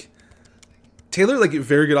coach. Taylor,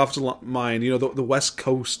 very good offensive mind. The West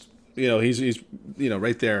Coast. He's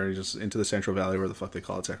right there. He's just into the Central Valley, where the fuck they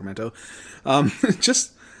call it, Sacramento.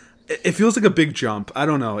 It feels like a big jump. I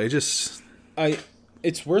don't know. It's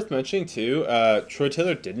worth mentioning too. Troy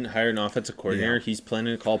Taylor didn't hire an offensive coordinator. He's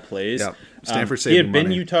planning to call plays. Yeah, Stanford saving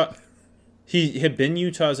money. He had been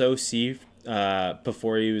Utah's OC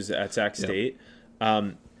before he was at Sac State,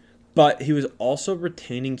 but he was also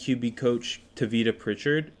retaining QB coach Tavita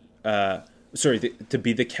Pritchard. To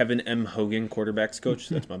be the Kevin M. Hogan quarterbacks coach.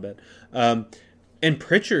 That's my bad. And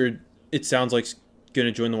Pritchard, it sounds like, going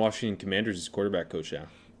to join the Washington Commanders as quarterback coach now.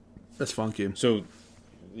 That's funky. So,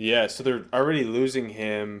 yeah, so they're already losing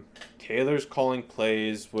him. Taylor's calling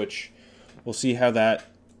plays, which we'll see how that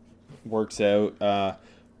works out.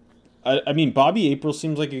 I mean, Bobby April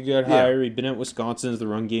seems like a good hire. He'd been at Wisconsin as the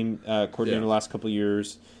run game coordinator the last couple of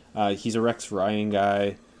years. He's a Rex Ryan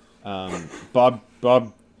guy. Bob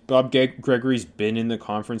Gregory's been in the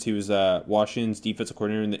conference. He was Washington's defensive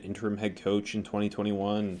coordinator and the interim head coach in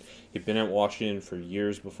 2021. He'd been at Washington for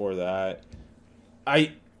years before that.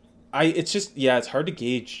 It's just, it's hard to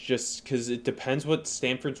gauge just because it depends what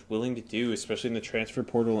Stanford's willing to do, especially in the transfer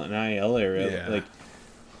portal and NIL area. Yeah.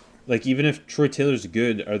 Like even if Troy Taylor's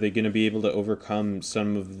good, are they going to be able to overcome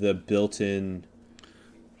some of the built-in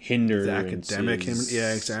hindrances? The academic,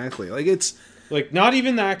 yeah, exactly. Like it's like not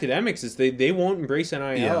even the academics is they won't embrace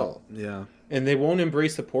NIL. Yeah. And they won't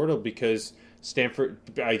embrace the portal because Stanford,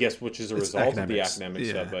 I guess, which is a result of the academic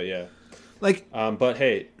stuff. But yeah. Like, but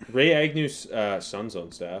hey, Ray Agnew's son's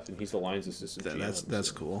on staff, and he's the Lions assistant.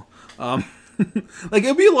 That's cool. Like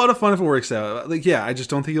it'd be a lot of fun if it works out. Like, yeah, I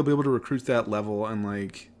just don't think you'll be able to recruit that level, and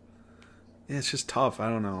like, yeah, it's just tough. I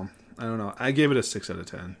don't know. I gave it a 6 out of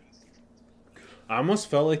 10. I almost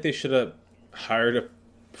felt like they should have hired a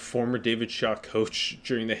former David Shaw coach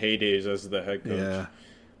during the heydays as the head coach. Yeah,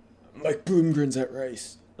 Mike Bloomgren's at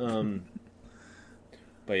Rice.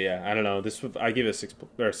 But yeah, I don't know. I gave it a 6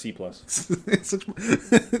 or C plus.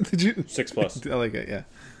 Did you 6 plus? I like it.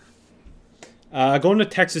 Yeah. Going to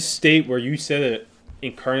Texas State, where you said it,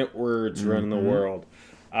 incarnate words running the world.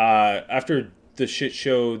 After the shit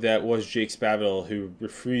show that was Jake Spavital, who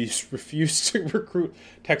refused to recruit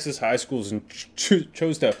Texas high schools and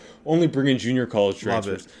chose to only bring in junior college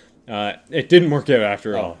transfers. It didn't work out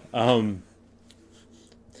after all.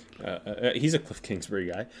 He's a Cliff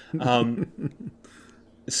Kingsbury guy.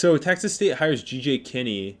 So Texas State hires G.J.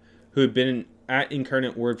 Kinney, who had been at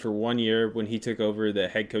Incarnate Word for 1 year when he took over the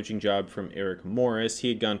head coaching job from Eric Morris. He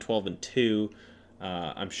had gone 12-2.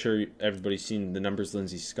 I'm sure everybody's seen the numbers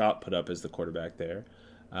Lindsey Scott put up as the quarterback there.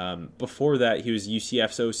 Before that, he was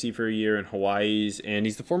UCF's OC for a year in Hawaii's, and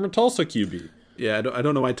he's the former Tulsa QB. Yeah, I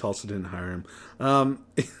don't know why Tulsa didn't hire him.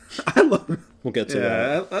 I love him. We'll get to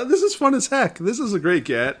that. This is fun as heck. This is a great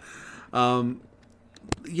get.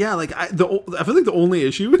 Yeah, like I feel like the only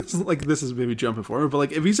issue is like this is maybe jumping forward, but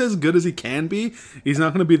like if he's as good as he can be, he's not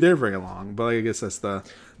going to be there very long. But like, I guess that's the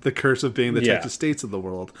curse of being the Texas States of the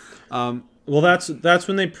world. Well, that's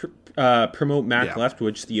when they promote Mac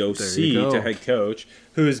Leftwich, the OC, to head coach,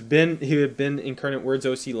 who had been Incarnate Word's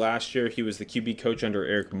OC last year. He was the QB coach under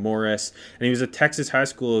Eric Morris, and he was a Texas high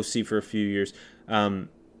school OC for a few years.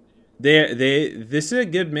 This is a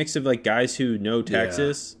good mix of like guys who know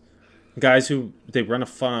Texas. Guys who they run a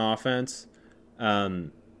fun offense.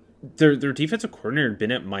 Their defensive coordinator had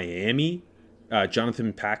been at Miami,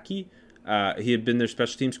 Jonathan Packey. He had been their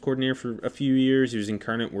special teams coordinator for a few years. He was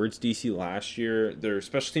Incarnate Words DC last year. Their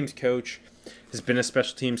special teams coach has been a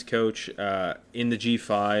special teams coach in the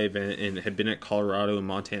G5 and had been at Colorado and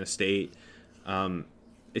Montana State.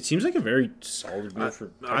 It seems like a very solid move for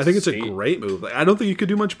Texas I think it's State. a great move. Like, I don't think you could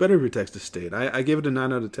do much better for Texas State. I gave it a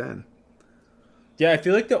 9 out of 10. Yeah, I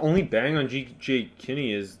feel like the only bang on G.J.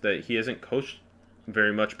 Kinney is that he hasn't coached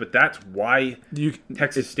very much, but that's why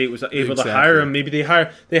Texas State was able to hire him. Maybe they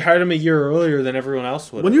hired him a year earlier than everyone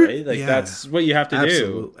else would. Right? Like that's what you have to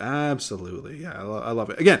do. Absolutely, yeah, I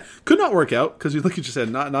love it. Again, could not work out because like you just said,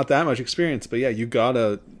 not that much experience. But yeah, you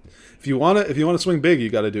gotta if you want to swing big,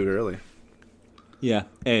 you got to do it early. Yeah.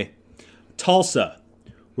 Hey, Tulsa,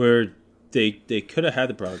 where they could have had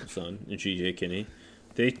the prodigal son in G.J. Kinney.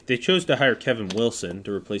 They chose to hire Kevin Wilson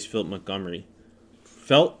to replace Philip Montgomery.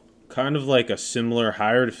 Felt kind of like a similar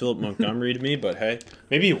hire to Philip Montgomery to me, but hey,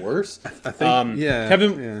 maybe worse. I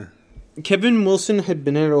think, Kevin Wilson had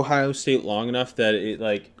been at Ohio State long enough that it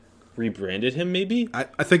like rebranded him. Maybe I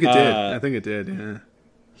think it did. I think it did. Yeah.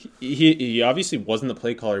 He obviously wasn't the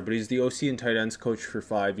play caller, but he's the OC and tight ends coach for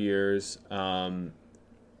 5 years.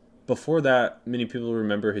 Before that, many people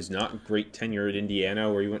remember his not great tenure at Indiana,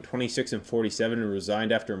 where he went 26-47 and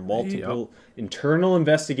resigned after multiple internal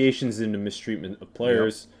investigations into mistreatment of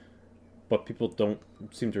players. But people don't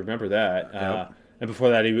seem to remember that. And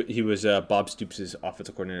before that, he was Bob Stoops'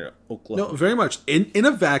 offensive coordinator at Oklahoma. No, very much. In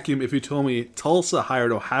a vacuum, if you told me Tulsa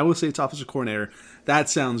hired Ohio State's offensive coordinator, that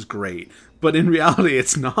sounds great. But in reality,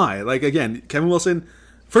 it's not. Like, again, Kevin Wilson,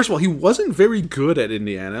 first of all, he wasn't very good at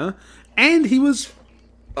Indiana, and he was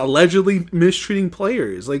allegedly mistreating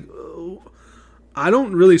players. Like, I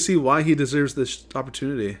don't really see why he deserves this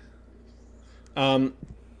opportunity.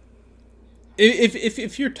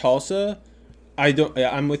 If you're Tulsa, I don't.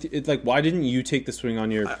 I'm with you. It's like, why didn't you take the swing on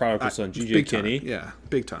your prodigal son, GJ big Kinney? time. Yeah,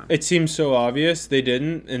 big time. It seems so obvious they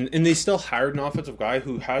didn't, and they still hired an offensive guy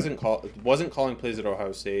who wasn't calling plays at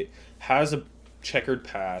Ohio State, has a checkered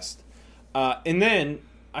past, and then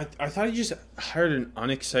I thought he just hired an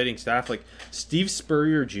unexciting staff. Like Steve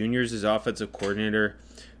Spurrier Jr. is his offensive coordinator,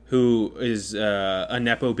 who is a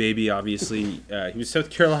nepo baby. Obviously, he was South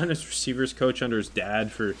Carolina's receivers coach under his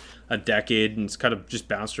dad for a decade, and it's kind of just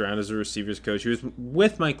bounced around as a receivers coach. He was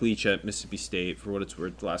with Mike Leach at Mississippi State for what it's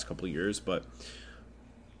worth the last couple of years, but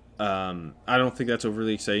I don't think that's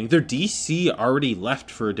overly exciting. Their DC already left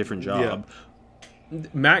for a different job. Yeah.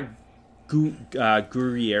 Matt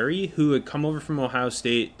Guerrieri, who had come over from Ohio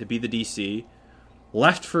State to be the DC,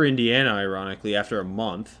 left for Indiana, ironically, after a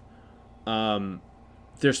month.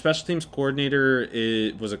 Their special teams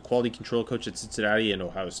coordinator was a quality control coach at Cincinnati and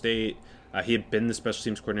Ohio State. He had been the special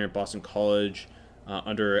teams coordinator at Boston College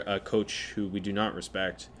under a coach who we do not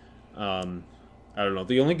respect. I don't know.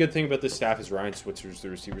 The only good thing about this staff is Ryan Switzer's the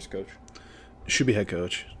receivers coach. Should be head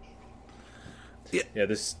coach. Yeah.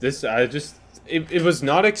 It was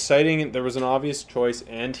not exciting. There was an obvious choice,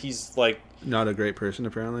 and he's like not a great person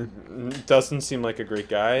apparently. Doesn't seem like a great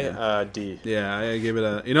guy. Yeah. D. Yeah, I gave it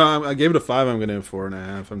I gave it a 5. I'm gonna give it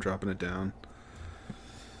 4.5. I'm dropping it down.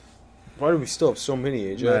 Why do we still have so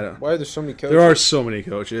many, AJ? Why are there so many coaches? There are so many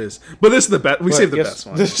coaches, but this is the best. We saved the best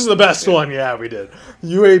one. This is the best one. Yeah, we did.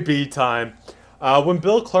 UAB time. When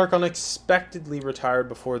Bill Clark unexpectedly retired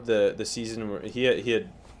before the season, he had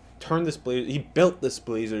turned he built this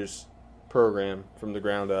Blazers program from the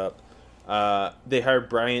ground up. They hired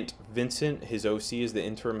Bryant Vincent, his OC, as the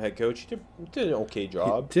interim head coach. He did an okay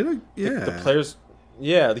job. The players,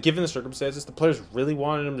 given the circumstances, the players really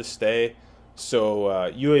wanted him to stay. So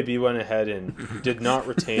UAB went ahead and did not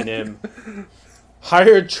retain him.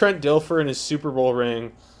 Hired Trent Dilfer in his Super Bowl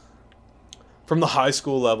ring from the high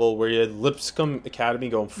school level, where he had Lipscomb Academy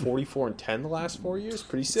going 44-10 the last 4 years.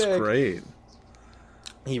 Pretty sick. That's great.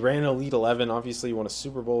 He ran Elite 11. Obviously, he won a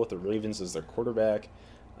Super Bowl with the Ravens as their quarterback.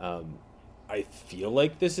 I feel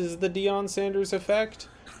like this is the Deion Sanders effect,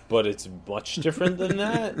 but it's much different than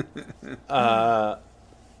that.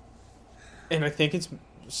 And I think it's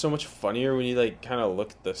so much funnier when you kind of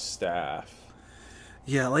look at the staff.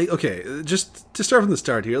 Yeah, okay, just to start from the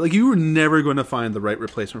start here, you were never going to find the right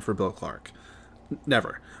replacement for Bill Clark.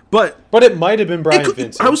 Never. But it might have been Brian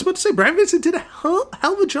Vincent. I was about to say, Brian Vincent did a hell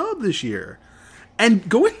of a job this year. And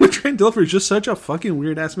going with Trent Dilfer is just such a fucking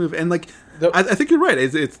weird ass move. And I think you're right.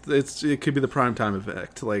 It could be the prime time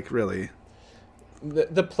effect. Really.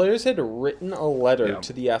 The players had written a letter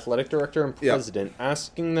to the athletic director and president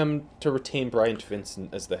asking them to retain Brian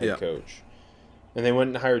Vincent as the head coach, and they went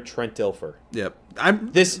and hired Trent Dilfer. Yep.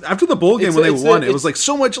 After the bowl game when they won, it was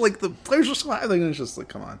so much the players were so high. It's just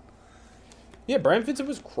come on. Yeah, Brian Vincent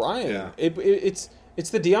was crying. Yeah. It's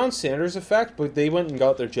the Deion Sanders effect, but they went and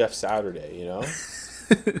got their Jeff Saturday, you know?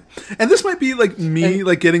 And this might be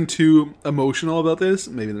me getting too emotional about this.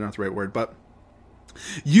 Maybe they're not the right word, but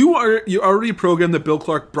you already programmed that Bill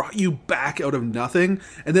Clark brought you back out of nothing,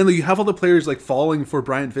 and then you have all the players falling for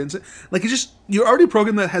Brian Vincent. You're already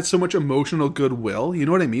programmed that had so much emotional goodwill. You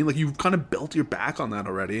know what I mean? You've kind of built your back on that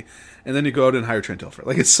already, and then you go out and hire Trent Dilfer.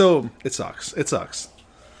 It sucks. It sucks.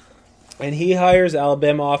 And he hires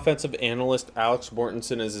Alabama offensive analyst Alex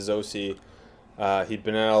Mortensen as his OC. He'd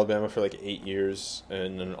been at Alabama for 8 years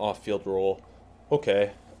in an off-field role.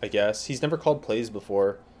 Okay, I guess. He's never called plays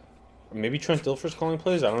before. Maybe Trent Dilfer's calling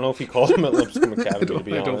plays? I don't know if he called him at Lipscomb Academy, to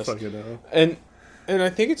be honest. I don't fucking know. And I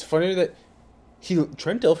think it's funny that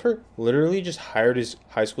Trent Dilfer literally just hired his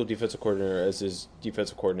high school defensive coordinator as his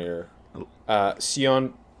defensive coordinator.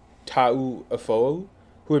 Sion Ta'u-Afo,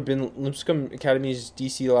 who had been Lipscomb Academy's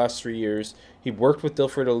DC the last 3 years. He worked with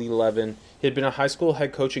Dilfer at Elite 11. He had been a high school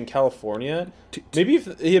head coach in California. Maybe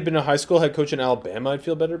if he had been a high school head coach in Alabama, I'd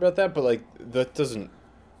feel better about that. But that doesn't.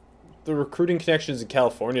 The recruiting connections in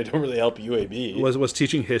California don't really help UAB. Was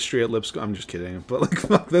teaching history at Lipscomb. I'm just kidding, but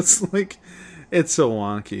fuck, that's it's so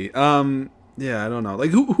wonky. Yeah, I don't know.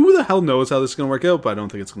 Who the hell knows how this is gonna work out? But I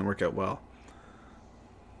don't think it's gonna work out well.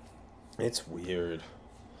 It's weird.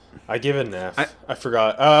 I give it an F. I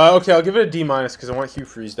forgot. Okay, I'll give it a D- because I want Hugh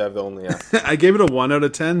Freeze to have the only F. I gave it a 1 out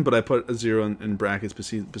of 10, but I put a 0 in brackets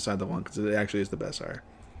beside the 1 because it actually is the best hire.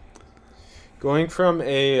 Going from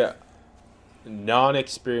a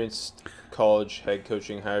non-experienced college head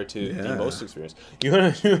coaching hire to the most experienced.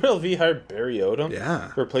 UNLV hired Barry Odom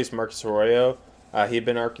to replace Marcus Arroyo. He had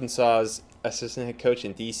been Arkansas's assistant head coach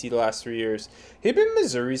in DC the last 3 years. He had been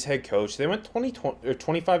Missouri's head coach. They went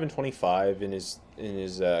 25-25 in his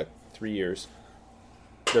 3 years.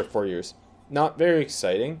 Their 4 years. Not very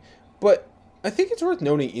exciting, but I think it's worth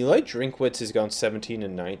noting Eli Drinkwitz has gone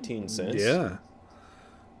 17-19 since. Yeah.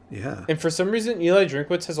 Yeah. And for some reason, Eli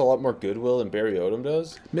Drinkwitz has a lot more goodwill than Barry Odom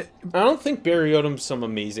does. I don't think Barry Odom's some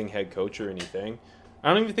amazing head coach or anything.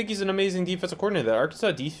 I don't even think he's an amazing defensive coordinator. That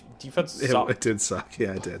Arkansas defense sucked. It did suck.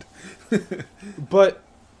 Yeah, it did. But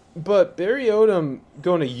Barry Odom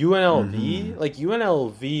going to UNLV, like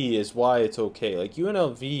UNLV is why it's okay. Like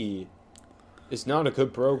UNLV is not a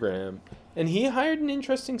good program, and he hired an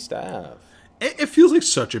interesting staff. It feels like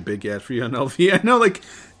such a big get for UNLV. I know, like,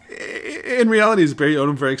 in reality, is Barry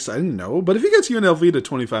Odom very exciting? No. But if he gets UNLV to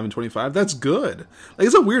 25-25, that's good. Like,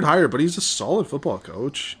 it's a weird hire, but he's a solid football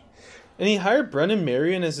coach. And he hired Brennan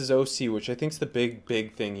Marion as his OC, which I think is the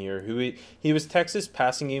big thing here. He was Texas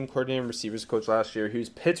passing game coordinator and receivers coach last year. He was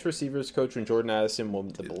Pitt's receivers coach when Jordan Addison won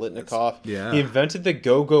the Biletnikoff. Yeah. He invented the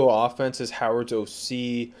go-go offense as Howard's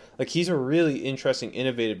OC. Like, he's a really interesting,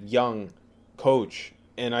 innovative, young coach.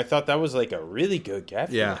 And I thought that was, like, a really good get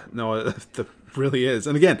for him. No, it really is.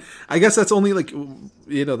 And again, I guess that's only, like,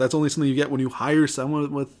 that's only something you get when you hire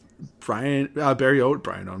someone with Barry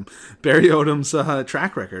Odom's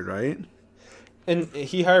track record, right? And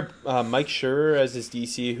he hired Mike Schur as his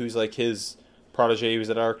DC, who's like his protege. He was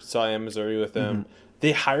at Arkansas and Missouri with him.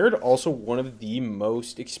 They hired also one of the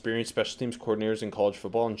most experienced special teams coordinators in college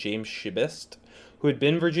football, and James Shibist, who had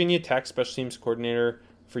been Virginia Tech special teams coordinator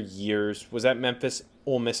for years, was at Memphis,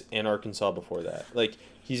 Ole Miss, and Arkansas before that. Like,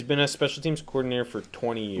 he's been a special teams coordinator for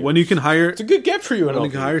 20 years. When you can hire... It's a good get for you. When you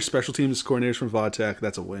can hire special teams coordinators from Vodtech,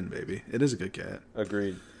 that's a win, baby. It is a good get.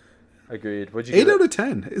 Agreed. What'd you 8 out of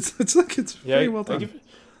 10. It's very well done.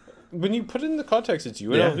 When you put it in the context, it's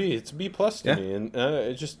UNLV. Yeah. It's a B+ to me. And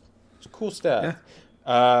it's a cool staff.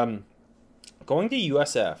 Yeah. Going to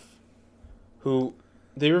USF, who...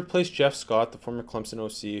 They replaced Jeff Scott, the former Clemson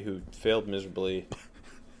OC, who failed miserably.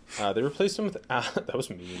 They replaced him with... that was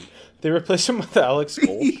mean. They replaced him with Alex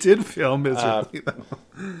Gold. He did fail miserably,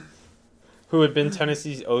 who had been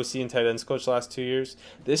Tennessee's OC and tight ends coach the last 2 years.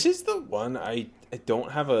 This is the one I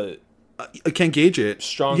don't have a... I can't gauge it.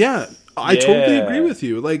 Strong... Yeah, I totally agree with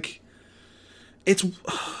you. Like, it's...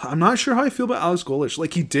 I'm not sure how I feel about Alex Golesh.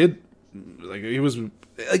 Like, he did... Like, he was...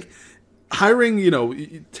 Like... Hiring,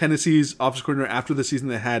 Tennessee's offensive coordinator after the season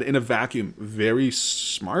they had in a vacuum, very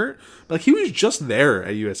smart. But like, he was just there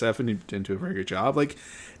at USF and he didn't do a very good job. Like,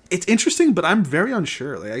 it's interesting, but I'm very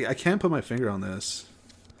unsure. Like, I can't put my finger on this.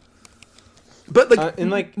 But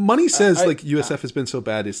like, money says USF has been so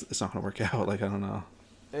bad, it's not going to work out. Like, I don't know.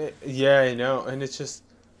 Yeah, I know, and it's just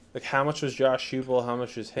like, how much was Josh Hubel? How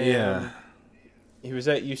much was him? Yeah. He was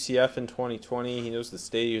at UCF in 2020. He knows the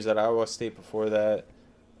state. He was at Iowa State before that.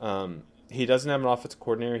 He doesn't have an offensive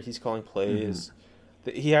coordinator. He's calling plays.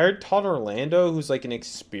 He hired Todd Orlando, who's like an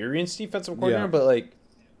experienced defensive coordinator, but like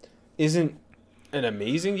isn't an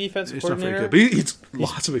amazing defensive coordinator. Not very good, but he's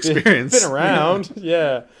lots of experience. Been around,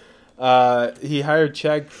 yeah. He hired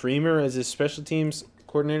Chad Creamer as his special teams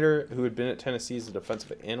coordinator, who had been at Tennessee as a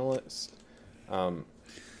defensive analyst.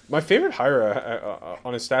 My favorite hire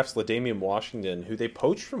on his staff is LaDamian Washington, who they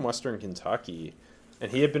poached from Western Kentucky,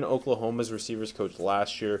 and he had been Oklahoma's receivers coach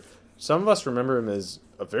last year. Some of us remember him as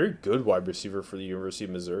a very good wide receiver for the University of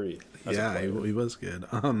Missouri. Yeah, he was good.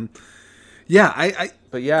 But yeah, I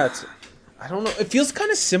don't know. It feels kind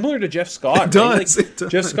of similar to Jeff Scott. It does. Right? It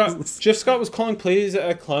does. Jeff Scott was calling plays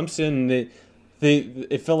at Clemson.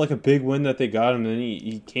 It felt like a big win that they got him, and then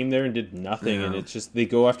he came there and did nothing. Yeah. And it's just they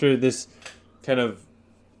go after this kind of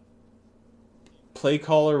play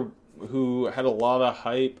caller who had a lot of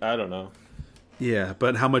hype. I don't know. Yeah,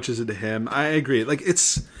 but how much is it to him? I agree. Like,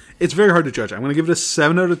 it's very hard to judge. I'm going to give it a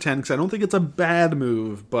 7 out of 10 because I don't think it's a bad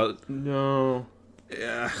move, but... No.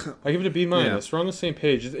 Yeah. I give it a B-. Yeah. We're on the same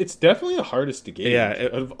page. It's definitely the hardest to gauge. Yeah.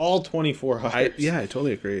 Out of all 24 hires. I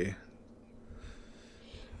totally agree.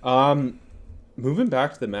 Moving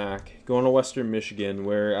back to the MAC, going to Western Michigan,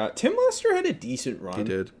 where Tim Lester had a decent run. He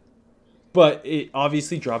did. But it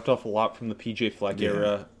obviously dropped off a lot from the PJ Fleck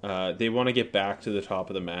era. They want to get back to the top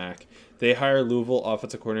of the MAC. They hire Louisville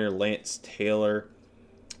offensive coordinator Lance Taylor,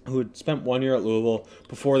 who had spent 1 year at Louisville.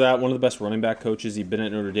 Before that, one of the best running back coaches. He'd been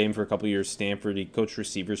at Notre Dame for a couple years, Stanford. He coached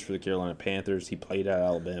receivers for the Carolina Panthers. He played at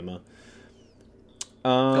Alabama.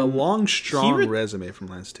 A long, strong resume from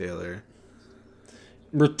Lance Taylor.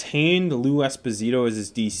 Retained Lou Esposito as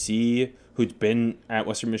his DC, who'd been at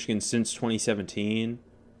Western Michigan since 2017.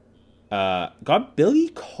 Got Billy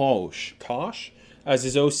Kosh as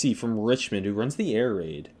his OC from Richmond, who runs the air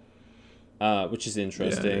raid, which is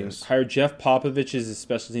interesting. Yeah, hired Jeff Popovich as his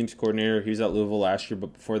special teams coordinator. He was at Louisville last year,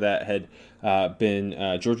 but before that had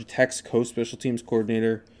been Georgia Tech's co-special teams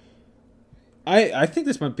coordinator. I think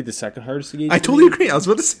this might be the second hardest to gauge. I totally agree. I was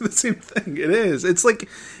about to say the same thing. It is. It's like,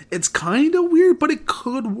 it's kind of weird, but it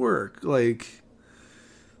could work. Like,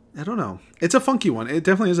 I don't know. It's a funky one. It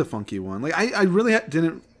definitely is a funky one. Like, I really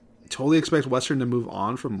didn't totally expect Western to move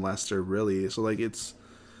on from Leicester, really. So, like, it's,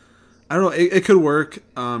 I don't know. It could work.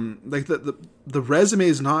 Like, the resume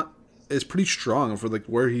is pretty strong for, like,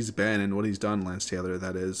 where he's been and what he's done, Lance Taylor,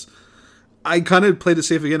 that is. I kind of played it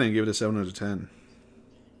safe again and gave it a 7 out of 10.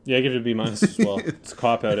 Yeah, I give it a B- as well. It's a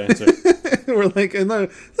cop-out answer. We're like,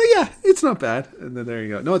 yeah, it's not bad. And then there you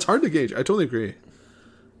go. No, it's hard to gauge. I totally agree.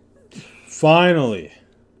 Finally,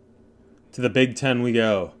 to the Big Ten we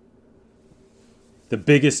go. The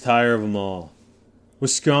biggest hire of them all.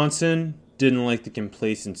 Wisconsin didn't like the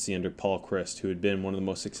complacency under Paul Chryst, who had been one of the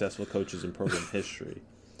most successful coaches in program history.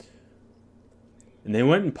 And they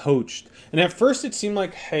went and poached. And at first it seemed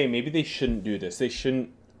like, hey, maybe they shouldn't do this. They shouldn't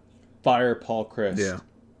fire Paul Chryst. Yeah.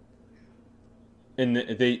 And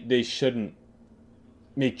they shouldn't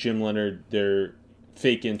make Jim Leonard their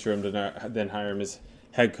fake interim to then hire him as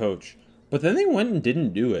head coach. But then they went and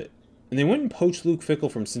didn't do it. And they went and poached Luke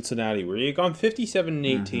Fickell from Cincinnati, where he had gone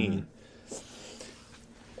 57-18. Mm-hmm.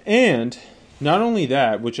 And not only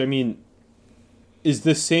that, which, I mean, is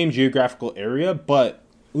the same geographical area, but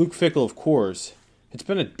Luke Fickell, of course, it's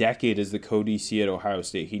been a decade as the co-DC at Ohio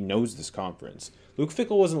State. He knows this conference. Luke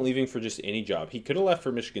Fickell wasn't leaving for just any job. He could have left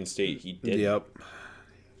for Michigan State. He didn't. Yep.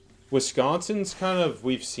 Wisconsin's kind of,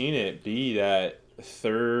 we've seen it be that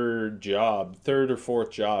third or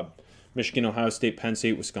fourth job. Michigan, Ohio State, Penn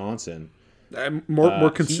State, Wisconsin.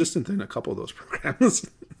 More consistent than a couple of those programs.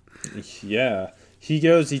 Yeah. He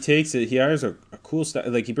goes, he takes it, he hires a cool staff.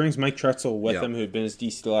 Like, he brings Mike Trexel with him, who had been his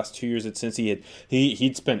DC the last 2 years at Cincy.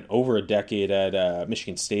 He'd spent over a decade at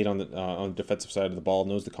Michigan State on the defensive side of the ball,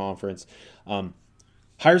 knows the conference.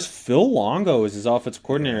 Hires Phil Longo as his offensive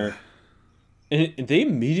coordinator. And they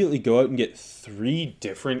immediately go out and get 3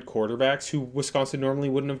 different quarterbacks who Wisconsin normally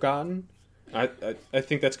wouldn't have gotten. I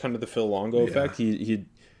think that's kind of the Phil Longo effect. He'd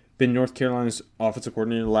been North Carolina's offensive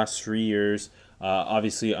coordinator the last 3 years.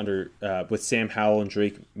 Obviously under with Sam Howell and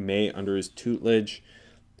Drake May under his tutelage.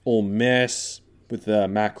 Ole Miss with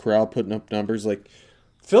Matt Corral putting up numbers. Like,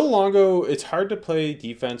 Phil Longo, it's hard to play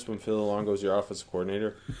defense when Phil Longo is your offensive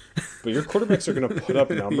coordinator, but your quarterbacks are going to put up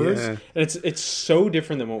numbers, and it's so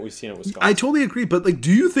different than what we've seen at Wisconsin. I totally agree, but like,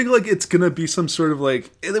 do you think like it's going to be some sort of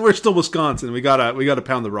like, we're still Wisconsin, we gotta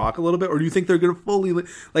pound the rock a little bit, or do you think they're going to fully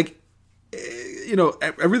like, you know,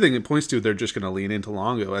 everything it points to they're just going to lean into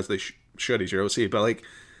Longo as they should. He's your OC, but like,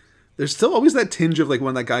 there's still always that tinge of like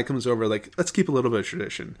when that guy comes over, like, let's keep a little bit of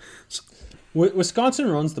tradition. So,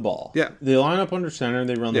 Wisconsin runs the ball. Yeah. They line up under center and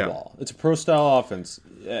they run the ball. It's a pro-style offense.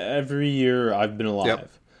 Every year I've been alive.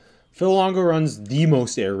 Yep. Phil Longo runs the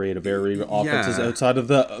most air raid of offenses outside of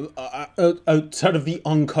the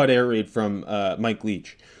uncut air raid from Mike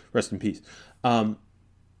Leach. Rest in peace. And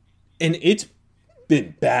it's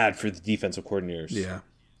been bad for the defensive coordinators. Yeah.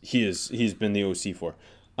 He's been the OC for.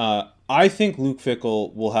 I think Luke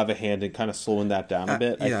Fickell will have a hand in kind of slowing that down a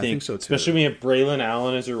bit. I think so too. Especially when you have Braylon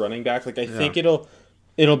Allen as your running back. Like, I think it'll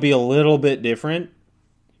be a little bit different.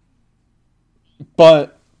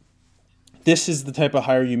 But this is the type of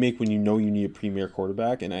hire you make when you know you need a premier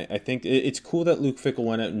quarterback. And I think it's cool that Luke Fickell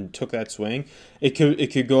went out and took that swing. It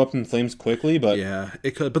could go up in flames quickly, but yeah,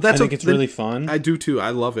 it could. But I think it's really fun. I do too. I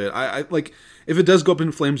love it. I like, if it does go up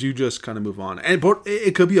in flames, you just kind of move on. But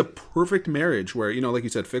it could be a perfect marriage where, you know, like you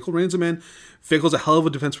said, Fickell reins him in. Fickell's a hell of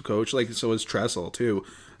a defensive coach, like so is Tressel too.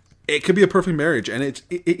 It could be a perfect marriage, and it's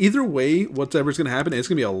either way, whatever's going to happen, it's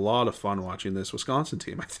going to be a lot of fun watching this Wisconsin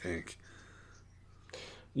team, I think.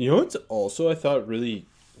 You know what's also, I thought, really,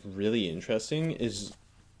 really interesting is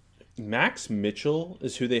Max Mitchell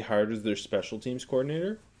is who they hired as their special teams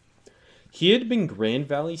coordinator. He had been Grand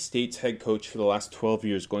Valley State's head coach for the last 12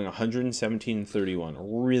 years, going 117-31. A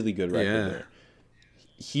really good record there.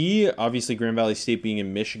 He, obviously, Grand Valley State being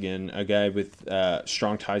in Michigan, a guy with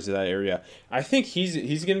strong ties to that area. I think he's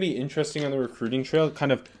going to be interesting on the recruiting trail,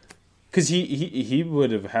 kind of, because he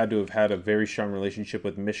would have had to have had a very strong relationship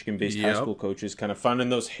with Michigan-based high school coaches, kind of finding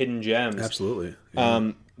those hidden gems. Absolutely.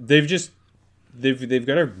 Yeah. They've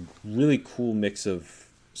got a really cool mix of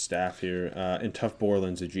staff here, and Tough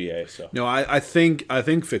Borland's a GA. So no, I think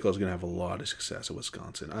Fickell's gonna have a lot of success at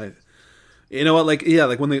Wisconsin. You know what, like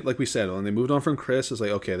when we said, when they moved on from Chris, it's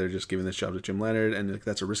like, okay, they're just giving this job to Jim Leonard, and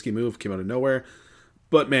that's a risky move, came out of nowhere.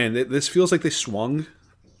 But man, this feels like they swung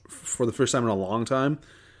for the first time in a long time,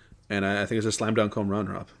 and I think it's a slam dunk home run,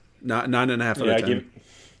 Rob. 9.5 out of 10.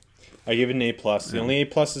 I give it an A+. The only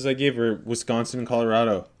A+s I gave were Wisconsin and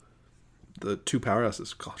Colorado. The two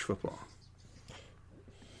powerhouses of college football.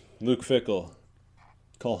 Luke Fickle.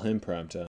 Call him primetime.